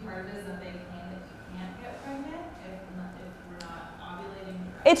part of it is that they claim that you can't get pregnant if you're not ovulating.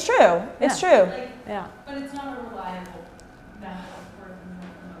 It's true. It's true. Like, but it's not a reliable method of birth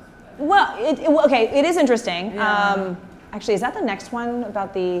control for most Well, women. okay, it is interesting. Yeah. Actually, is that the next one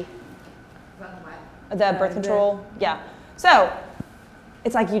about the What? the birth control? Yeah. So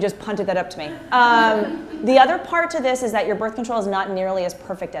it's like you just punted that up to me. The other part to this is that your birth control is not nearly as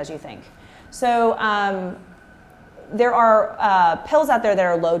perfect as you think. So there are pills out there that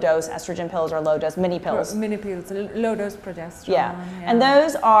are low dose estrogen pills or low dose mini pills. Mini pills, low dose progesterone. Yeah. And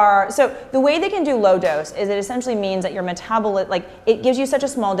those are, so the way they can do low dose is it essentially means that your metabolite, like it gives you such a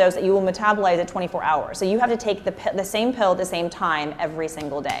small dose that you will metabolize it 24 hours. So you have to take the same pill at the same time every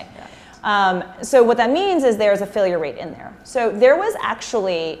single day. Yeah. So what that means is there's a failure rate in there. So there was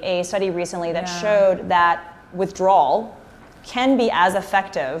actually a study recently that showed that withdrawal can be as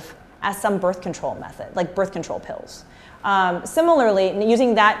effective as some birth control method, like birth control pills. Similarly,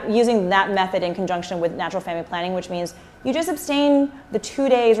 using that method in conjunction with natural family planning, which means you just abstain the 2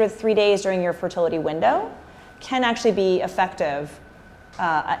 days or 3 days during your fertility window, can actually be effective.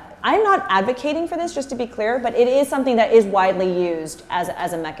 I'm not advocating for this, just to be clear, but it is something that is widely used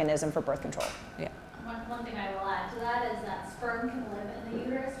as a mechanism for birth control. Yeah. One thing I will add to that is that sperm can live in the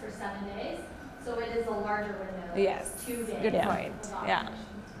uterus for 7 days, so it is a larger window. Yes. 2 days. Good point. Yeah.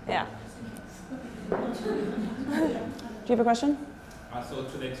 Yeah. Do you have a question? So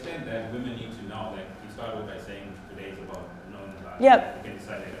to the extent that women need to know, like you started by saying today is about knowing about Yep. you can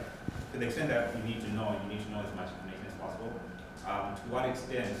decide later. To the extent that you need to know as much information as possible. To what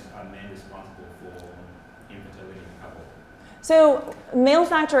extent are men responsible for infertility in a couple? So male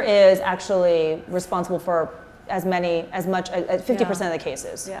factor is actually responsible for as much as 50% of the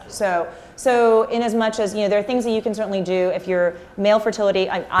cases. Yeah. So in as much as, there are things that you can certainly do if you're male fertility.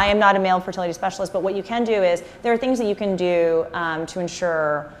 I am not a male fertility specialist, but what you can do is there are things that you can do to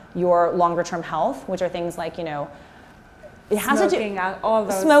ensure your longer term health, which are things like, it has Smoking, to do all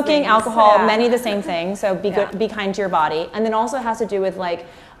those smoking, things. alcohol, Yeah. many of the same things. So be good, be kind to your body, and then also has to do with like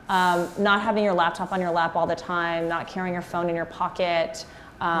not having your laptop on your lap all the time, not carrying your phone in your pocket.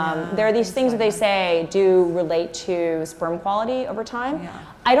 There are these things that they say do relate to sperm quality over time. Yeah.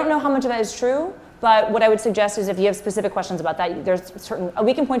 I don't know how much of that is true, but what I would suggest is if you have specific questions about that, there's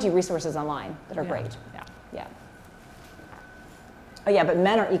we can point you resources online that are great. Yeah. Yeah. Oh yeah, but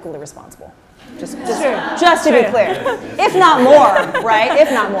men are equally responsible. Just to be clear. If not more, right?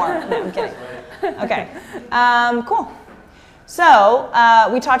 If not more. No, I'm kidding. Okay. Cool. So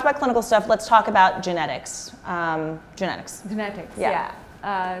we talked about clinical stuff. Let's talk about genetics. Genetics. Genetics, Yeah.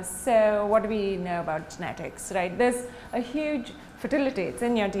 So what do we know about genetics, right? There's a huge fertility. It's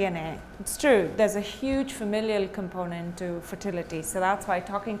in your DNA. It's true. There's a huge familial component to fertility. So that's why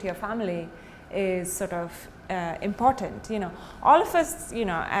talking to your family is sort of important. All of us,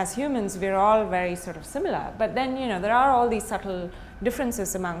 as humans, we're all very sort of similar. But then, there are all these subtle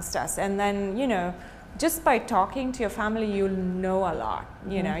differences amongst us. And then, just by talking to your family, you'll know a lot.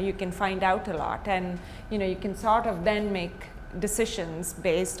 You can find out a lot, and you can sort of then make decisions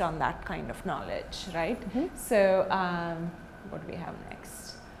based on that kind of knowledge, right? So what do we have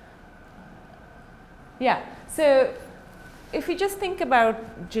next? Yeah, so if you just think about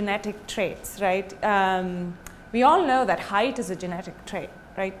genetic traits, right? We all know that height is a genetic trait,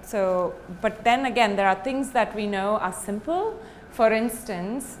 right? So, but then again, there are things that we know are simple. For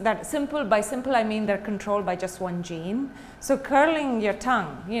instance, that by simple I mean they're controlled by just one gene. So curling your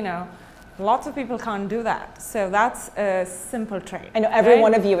tongue, lots of people can't do that. So that's a simple trait. I know every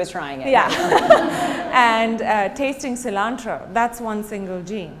one of you is trying it. Yeah. And tasting cilantro, that's one single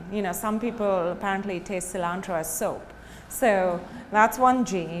gene. Some people apparently taste cilantro as soap. So that's one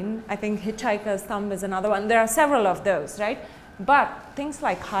gene. I think hitchhiker's thumb is another one. There are several of those, right? But things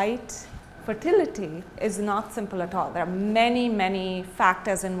like height, fertility is not simple at all. There are many, many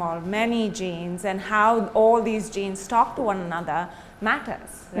factors involved, many genes, and how all these genes talk to one another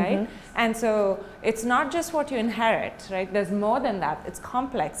matters, right? And so it's not just what you inherit, right? There's more than that. It's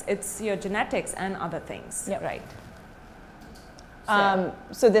complex. It's your genetics and other things, right?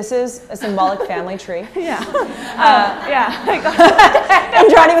 So this is a symbolic family tree. Yeah.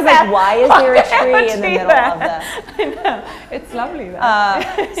 And Johnny was like, why is there a tree in the middle of the... I know. It's lovely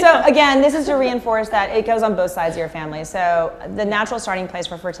though. So again, this is to reinforce that it goes on both sides of your family. So the natural starting place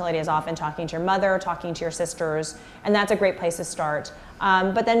for fertility is often talking to your mother, talking to your sisters, and that's a great place to start.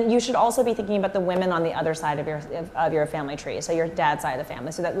 But then you should also be thinking about the women on the other side of your family tree, so your dad's side of the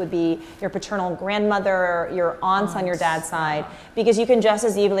family. So that would be your paternal grandmother, your aunts on your dad's side, because you can just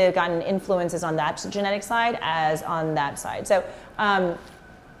as easily have gotten influences on that genetic side as on that side. So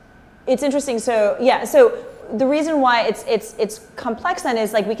it's interesting. So yeah, so the reason why it's complex then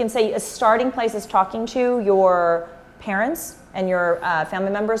is like we can say a starting place is talking to your parents and your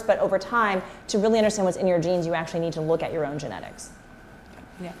family members, but over time, to really understand what's in your genes, you actually need to look at your own genetics.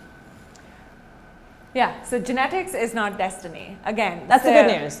 Yeah. Yeah, so genetics is not destiny. Again, that's the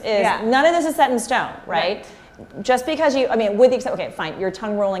good news, is none of this is set in stone, right? Just because you, I mean, with the exception, okay, fine, your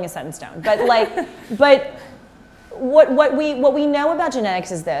tongue rolling is set in stone, but like, but what we know about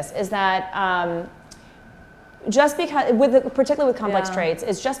genetics is this, is that just because, particularly with complex traits,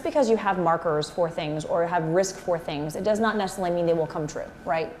 is just because you have markers for things or have risk for things, it does not necessarily mean they will come true,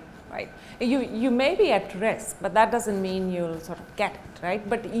 right? Right. You may be at risk, but that doesn't mean you'll sort of get it, right?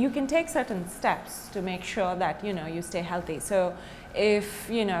 But you can take certain steps to make sure that, you know, you stay healthy. So if,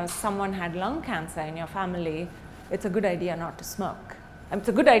 you know, someone had lung cancer in your family, it's a good idea not to smoke. It's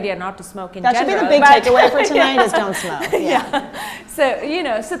a good idea not to smoke in general. That should be the big takeaway for tonight is don't smoke. Yeah. So, you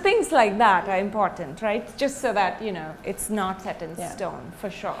know, so things like that are important, right? Just so that, you know, it's not set in stone, for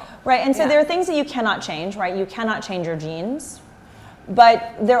sure. Right, and so there are things that you cannot change, right? You cannot change your genes,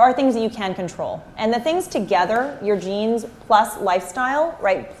 but there are things that you can control. And the things together, your genes plus lifestyle,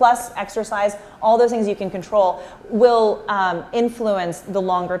 right, plus exercise, all those things you can control will influence the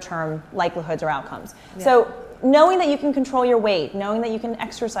longer term likelihoods or outcomes. Yeah. So knowing that you can control your weight, knowing that you can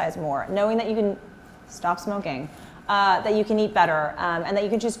exercise more, knowing that you can stop smoking, that you can eat better, and that you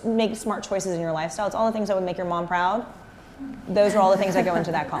can just make smart choices in your lifestyle. It's all the things that would make your mom proud. Those are all the things that go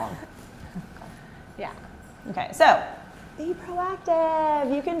into that column. Yeah. Okay, so be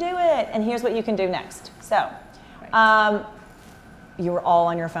proactive. You can do it. And here's what you can do next. So you were all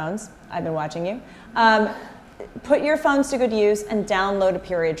on your phones. I've been watching you. Put your phones to good use and download a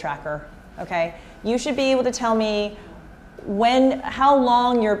period tracker. Okay. You should be able to tell me how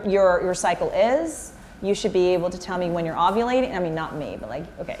long your cycle is. You should be able to tell me when you're ovulating. I mean, not me, but like,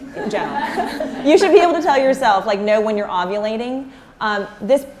 okay, in general. You should be able to tell yourself, like, know when you're ovulating.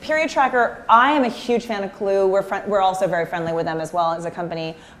 This period tracker, I am a huge fan of Clue. We're also very friendly with them as well as a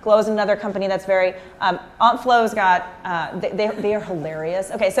company. Glow is another company that's very, Aunt Flo's got, they are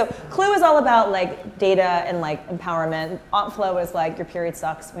hilarious. Okay, so Clue is all about like data and like empowerment. Aunt Flo is like, your period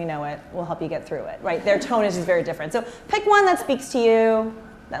sucks, we know it, we'll help you get through it, right? Their tone is just very different. So pick one that speaks to you,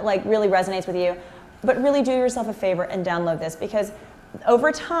 that like really resonates with you, but really do yourself a favor and download this, because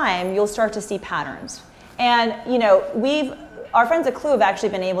over time, you'll start to see patterns. And you know, our friends at Clue have actually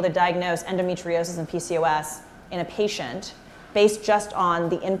been able to diagnose endometriosis and PCOS in a patient based just on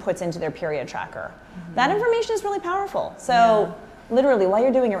the inputs into their period tracker. Mm-hmm. That information is really powerful. So literally, while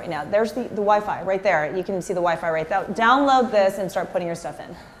you're doing it right now, there's the Wi-Fi right there. You can see the Wi-Fi right there. Download this and start putting your stuff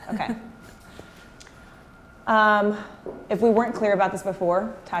in. Okay. If we weren't clear about this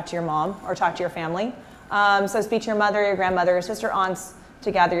before, talk to your mom or talk to your family. So speak to your mother, your grandmother, your sister, aunts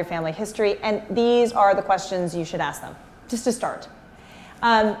to gather your family history. And these are the questions you should ask them. Just to start.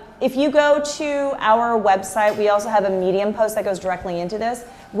 If you go to our website, we also have a Medium post that goes directly into this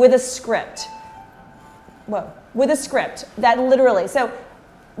with a script. With a script that literally, so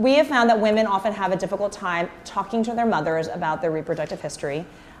we have found that women often have a difficult time talking to their mothers about their reproductive history,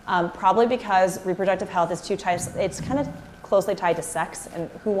 probably because reproductive health is too tight, it's kind of closely tied to sex, and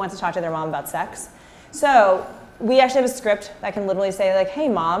who wants to talk to their mom about sex? So we actually have a script that can literally say like, hey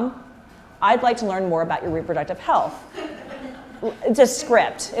mom, I'd like to learn more about your reproductive health. It's a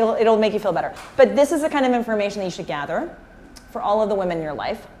script. It'll make you feel better. But this is the kind of information that you should gather for all of the women in your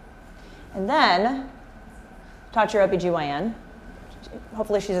life. And then talk to your OBGYN.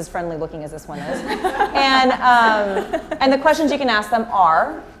 Hopefully she's as friendly looking as this one is. And the questions you can ask them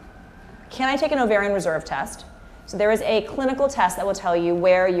are, can I take an ovarian reserve test? So there is a clinical test that will tell you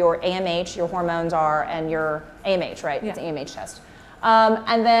where your AMH, your hormones are, and your AMH, right? Yeah. It's an AMH test.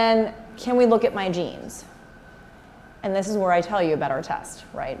 And then, can we look at my genes? And this is where I tell you about our test,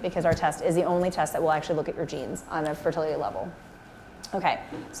 right? Because our test is the only test that will actually look at your genes on a fertility level. Okay,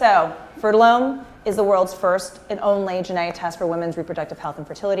 so Fertilome is the world's first and only genetic test for women's reproductive health and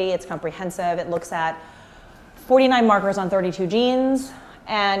fertility. It's comprehensive. It looks at 49 markers on 32 genes,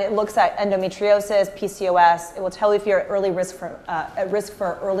 and it looks at endometriosis, PCOS. It will tell you if you're at risk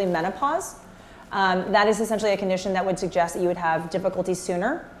for early menopause. That is essentially a condition that would suggest that you would have difficulty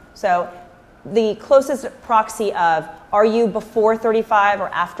sooner. So the closest proxy of are you before 35 or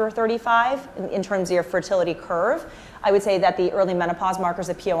after 35 in terms of your fertility curve, I would say that the early menopause markers,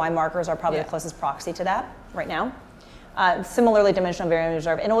 the POI markers, are probably the closest proxy to that right now. Similarly, diminished ovarian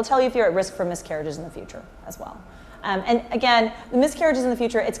reserve, and it will tell you if you're at risk for miscarriages in the future as well. And again, the miscarriages in the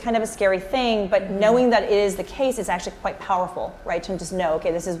future, it's kind of a scary thing, but knowing that it is the case is actually quite powerful, right? To just know,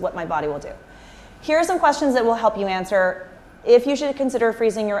 okay, this is what my body will do. Here are some questions that will help you answer if you should consider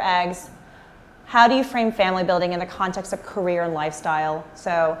freezing your eggs, how do you frame family building in the context of career and lifestyle?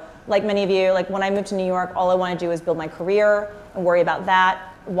 So like many of you, like when I moved to New York, all I wanted to do was build my career and worry about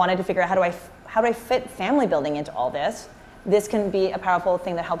that. Wanted to figure out how do I fit family building into all this? This can be a powerful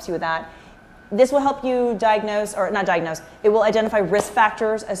thing that helps you with that. This will help you diagnose, or not diagnose, it will identify risk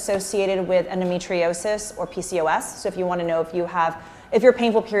factors associated with endometriosis or PCOS. So if you want to know if your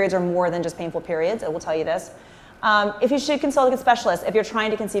painful periods are more than just painful periods, it will tell you this. If you should consult a specialist if you're trying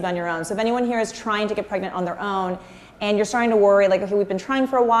to conceive on your own. So if anyone here is trying to get pregnant on their own and you're starting to worry, like, okay, we've been trying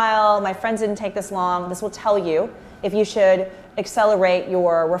for a while, my friends didn't take this long, this will tell you if you should accelerate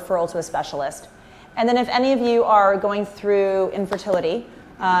your referral to a specialist. And then if any of you are going through infertility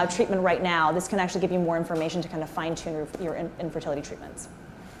treatment right now, this can actually give you more information to kind of fine-tune your infertility treatments.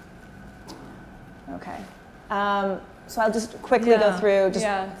 Okay. So I'll just quickly go through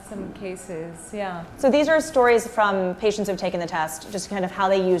some cases, So these are stories from patients who've taken the test, just kind of how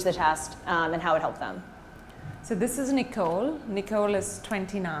they use the test and how it helped them. So this is Nicole. Nicole is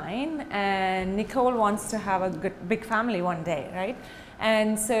 29, and Nicole wants to have a big family one day, right?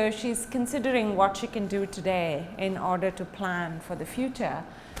 And so she's considering what she can do today in order to plan for the future.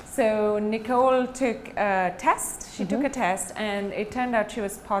 So Nicole took a test. She took a test, and it turned out she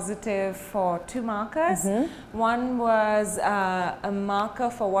was positive for 2 markers. One was a marker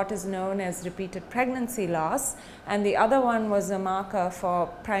for what is known as repeated pregnancy loss, and the other one was a marker for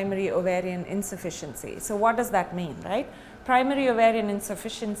primary ovarian insufficiency. So what does that mean, right? Primary ovarian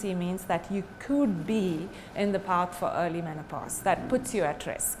insufficiency means that you could be in the path for early menopause. That puts you at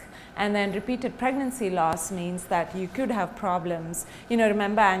risk. And then repeated pregnancy loss means that you could have problems. You know,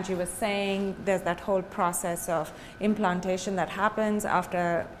 remember Angie was saying there's that whole process of implantation that happens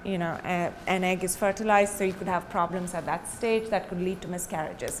after, you know, an egg is fertilized, so you could have problems at that stage that could lead to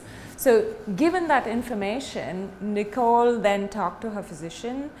miscarriages. So given that information, Nicole then talked to her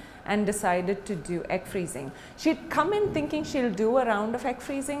physician and decided to do egg freezing. She'd come in thinking she'll do a round of egg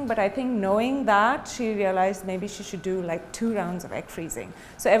freezing, but I think knowing that, she realized maybe she should do like 2 rounds of egg freezing.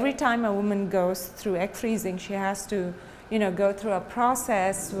 So every time a woman goes through egg freezing, she has to, you know, go through a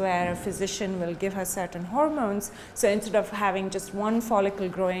process where a physician will give her certain hormones. So instead of having just 1 follicle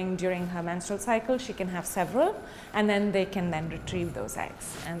growing during her menstrual cycle, she can have several, and then they can then retrieve those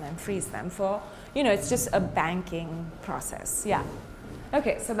eggs and then freeze them for, you know, it's just a banking process.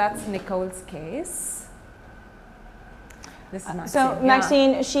 Okay, so that's Nicole's case. This is Maxine. So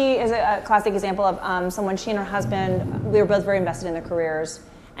Maxine, she is a classic example of someone, she and her husband, we were both very invested in their careers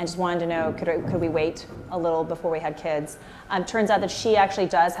and just wanted to know, could we wait a little before we had kids? Turns out that she actually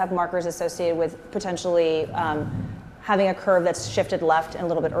does have markers associated with potentially having a curve that's shifted left and a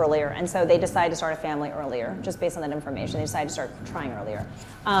little bit earlier. And so they decided to start a family earlier, just based on that information. They decided to start trying earlier.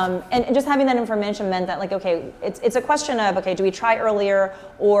 And just having that information meant that, like, okay, it's a question of, okay, do we try earlier,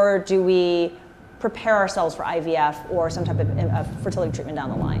 or do we prepare ourselves for IVF or some type of fertility treatment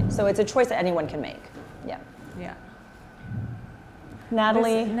down the line? So it's a choice that anyone can make.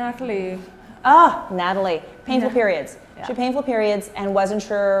 Natalie. Natalie, painful periods. She had painful periods and wasn't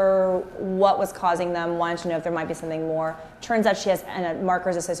sure what was causing them, wanted to know if there might be something more. Turns out she has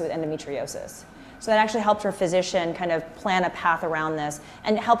markers associated with endometriosis. So that actually helped her physician kind of plan a path around this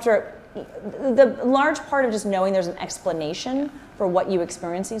and helped her. The large part of just knowing there's an explanation for what you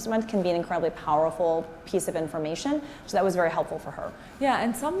experience these months can be an incredibly powerful piece of information. So that was very helpful for her. Yeah,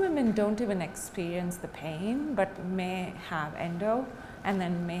 and some women don't even experience the pain, but may have endo, and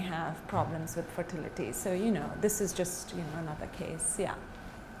then may have problems with fertility. So, you know, this is just, you know, another case,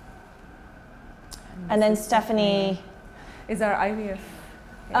 And then Stephanie is our IVF.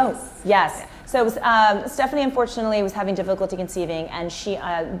 Oh, yes. So Stephanie, unfortunately, was having difficulty conceiving, and she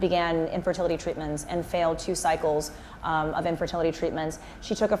began infertility treatments and failed 2 cycles of infertility treatments.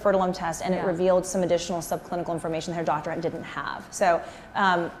 She took a fertilome test, and it revealed some additional subclinical information that her doctor didn't have. So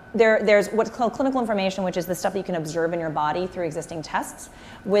there's what's called clinical information, which is the stuff that you can observe in your body through existing tests.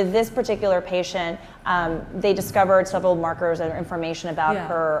 With this particular patient, they discovered several markers or information about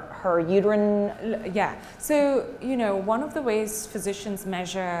her uterine. So, you know, one of the ways physicians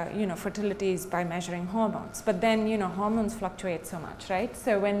measure, you know, fertility is by measuring hormones. But then, you know, hormones fluctuate so much, right?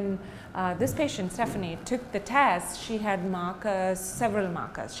 So when this patient, Stephanie, took the test, she had markers, several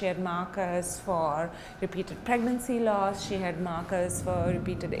markers. She had markers for repeated pregnancy loss. She had markers for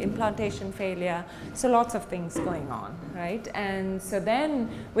repeated implantation failure. So lots of things going on, right? And so then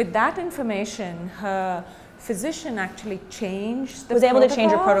with that information, her physician actually changed the able to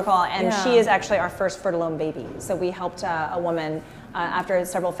change her protocol, and she is actually our first fertilome baby. So we helped a woman after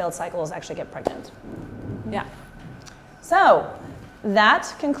several failed cycles actually get pregnant. So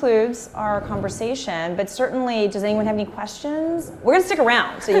that concludes our conversation, but certainly, does anyone have any questions? We're gonna stick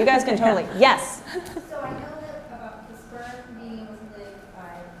around, so you guys can totally, yes? So I know that about the sperm being like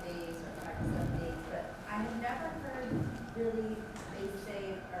 5 days or 5 to 7 days, but I have never heard really, they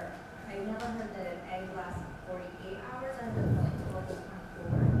say, or I never heard that an egg lasts 48 hours. I heard like 12 to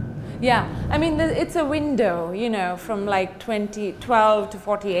 24. Yeah, I mean, it's a window, you know, from like 12 to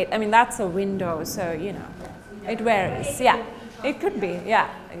 48. I mean, that's a window, so, you know, it varies. Yeah, it could be. Yeah.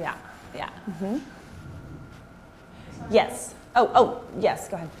 Mm-hmm. Yes. Oh, yes,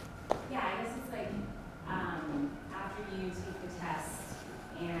 go ahead. Yeah, I guess it's like after you take the test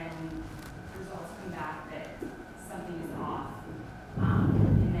and results come back that something is off,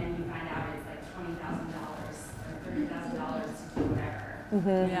 and then you find out it's like $20,000 or $30,000 to do whatever.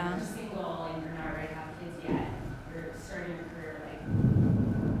 Mm-hmm. Yeah. You're single and you're not ready to have kids yet. You're starting your career. Like,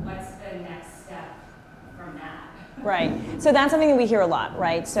 what's the next step from that? Right. So that's something that we hear a lot,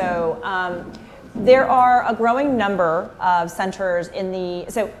 right? So there are a growing number of centers in the,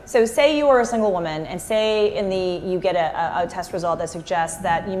 so say you are a single woman and say in the, you get a test result that suggests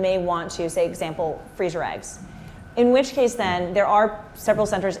that you may want to, say example, freeze your eggs. In which case then, there are several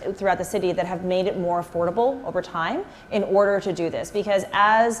centers throughout the city that have made it more affordable over time in order to do this. Because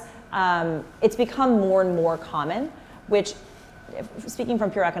as it's become more and more common, which speaking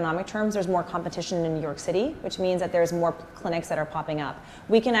from pure economic terms, there's more competition in New York City, which means that there's more clinics that are popping up.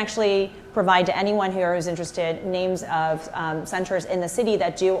 We can actually provide to anyone who is interested names of centers in the city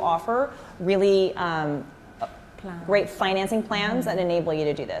that do offer really great financing plans that enable you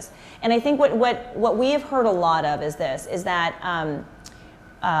to do this. And I think what we have heard a lot of is this, is that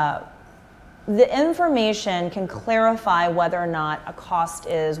the information can clarify whether or not a cost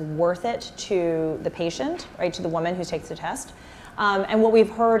is worth it to the patient, right, to the woman who takes the test. And what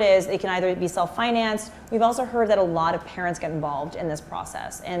we've heard is it can either be self-financed. We've also heard that a lot of parents get involved in this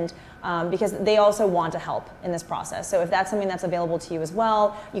process, and because they also want to help in this process. So if that's something that's available to you as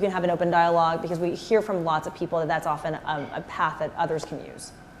well, you can have an open dialogue, because we hear from lots of people that that's often a path that others can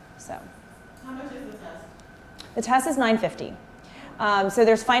use. So. How much is the test? The test is $950. So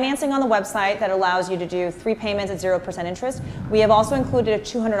there's financing on the website that allows you to do 3 payments at 0% interest. We have also included a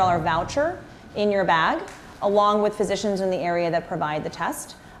 $200 voucher in your bag, along with physicians in the area that provide the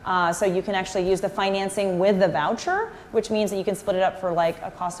test. So you can actually use the financing with the voucher, which means that you can split it up for like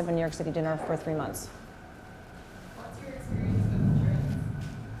a cost of a New York City dinner for 3 months. What's your experience with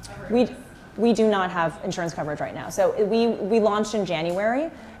insurance coverage? We do not have insurance coverage right now. So we launched in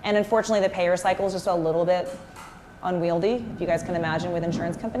January, and unfortunately the payer cycle is just a little bit unwieldy, if you guys can imagine, with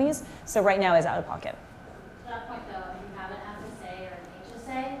insurance companies. So right now is out of pocket. To that point though, if you have an FSA or an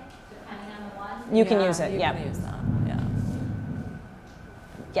HSA, depending on the one, You can use it, You can use that, yeah.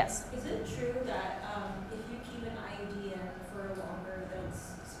 Yes. Is it true that if you keep an IUD in for longer than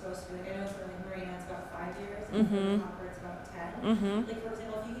it's supposed to be, like I know for like Marina it's about 5 years, and for the copper it's about 10. Like for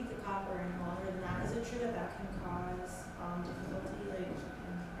example, if you keep the copper in longer than that, is it true that that can cause difficulty, like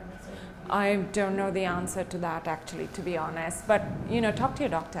in pregnancy? I don't know the answer to that actually, to be honest. But you know, talk to your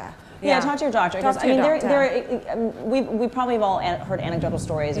doctor. Yeah, talk to your doctor. Talk to I mean, your doctor. we probably have all heard anecdotal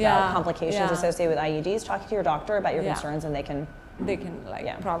stories about complications Yeah. associated with IUDs. Talk to your doctor about your concerns, and they can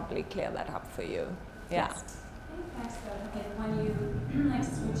like probably clear that up for you. Yeah. Yes. Like when you like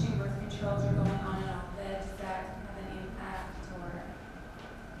switching birth controls or going on and off of it, does that have any impact or?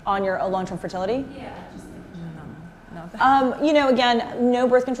 On your long-term fertility? Yeah, just like No. You know, again, no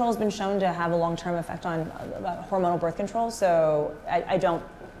birth control has been shown to have a long-term effect on hormonal birth control, so I don't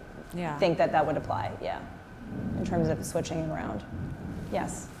think that would apply, in terms of switching around.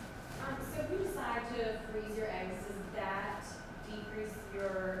 Yes? So if you decide to freeze your eggs, does that decrease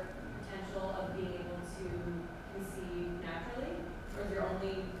your potential of being able to conceive naturally? Or is your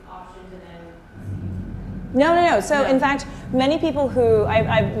only option to then conceive? No. So in fact, many people who,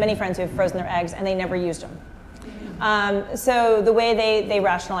 I have many friends who have frozen their eggs and they never used them. So the way they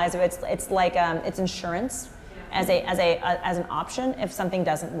rationalize it, it's like it's insurance as an option if something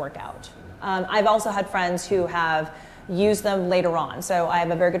doesn't work out. I've also had friends who have used them later on. So I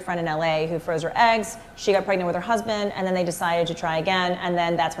have a very good friend in LA who froze her eggs. She got pregnant with her husband, and then they decided to try again, and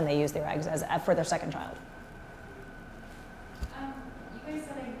then that's when they used their eggs for their second child. you guys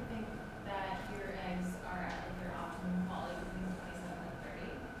said I think that your eggs are at like their optimum quality between 27 and 30.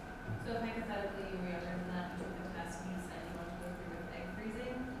 So if hypothetically you were younger than that and took the test and you decided you wanted to go through with egg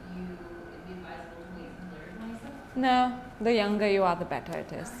freezing, it'd be advisable to wait until you're 27? No, the younger you are, the better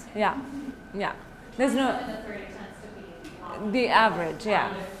it is. Yeah. There's no. the 30 tends to be The average,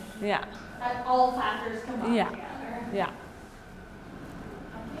 yeah. That all factors combine together. Yeah.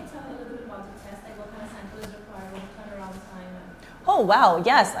 Can you tell me a little bit about the test, like what kind of sample is required, what turnaround time? Oh, wow,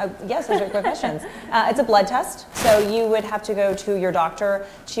 yes, yes, those are great questions. It's a blood test, so you would have to go to your doctor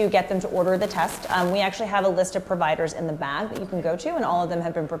to get them to order the test. We actually have a list of providers in the bag that you can go to, and all of them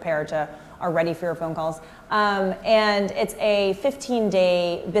have been prepared are ready for your phone calls. And it's a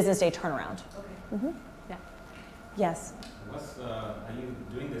 15-day, business day turnaround. Okay. Yeah. Yes? Are you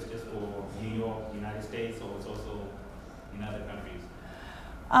doing this just for New York, United States, or it's also in other countries?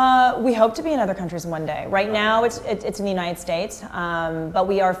 We hope to be in other countries one day. Right now, it's in the United States, but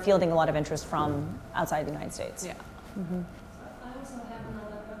we are fielding a lot of interest from outside the United States. Yeah. Mm-hmm. I also have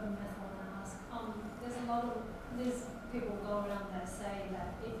another urban myth I want to ask. There's a lot of these people go around that say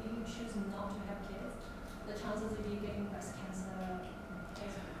that if you choose not to have kids, the chances of you getting breast cancer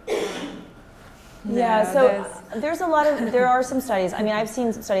is Yeah, so there's a lot of, there are some studies. I mean, I've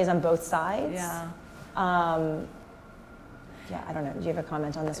seen studies on both sides. Yeah. Yeah, I don't know. Do you have a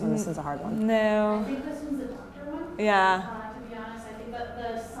comment on this one? This is a hard one. No. I think this one's a doctor one. Yeah. To be honest, I think that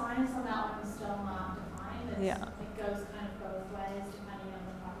the science on that one is still not defined. It goes kind of both ways depending on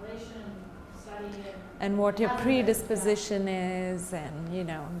the population and study. And what your predisposition is, and you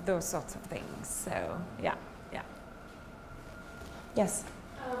know, those sorts of things. So yeah, yeah. Yes.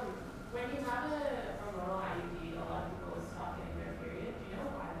 When you have a hormonal IUD, a lot of people stop getting their period. Do you know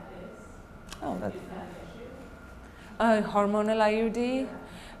why that is? Oh, that's. Is that an issue? Hormonal IUD?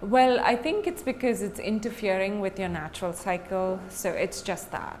 Well, I think it's because it's interfering with your natural cycle. So it's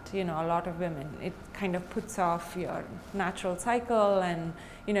just that, you know, a lot of women, it kind of puts off your natural cycle, and,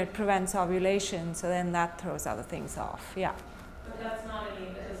 you know, it prevents ovulation. So then that throws other things off. Yeah. But that's not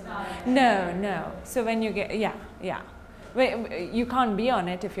it's not. No. So when you get, yeah. You can't be on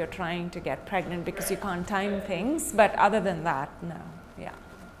it if you're trying to get pregnant because you can't time things. But other than that, no. Yeah.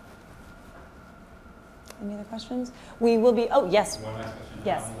 Any other questions? We will be, oh, yes. One last question.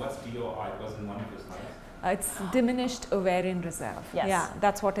 Yes. What's DOI? It was in one of your slides. It's diminished ovarian reserve. Yes. Yeah,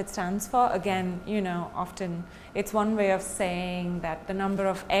 that's what it stands for. Again, you know, often it's one way of saying that the number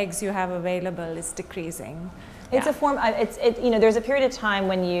of eggs you have available is decreasing. It's a form, you know, there's a period of time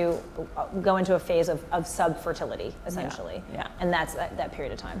when you go into a phase of subfertility, essentially. Yeah. And that's that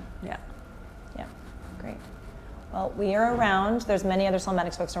period of time. Yeah. Yeah, great. Well, we are around. There's many other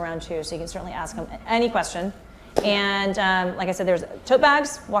Celmatix folks around too, so you can certainly ask them any question. And like I said, there's tote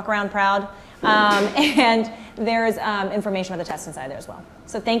bags, walk around proud, and there's information about the test inside there as well.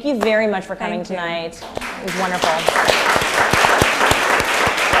 So thank you very much for coming tonight. It was wonderful.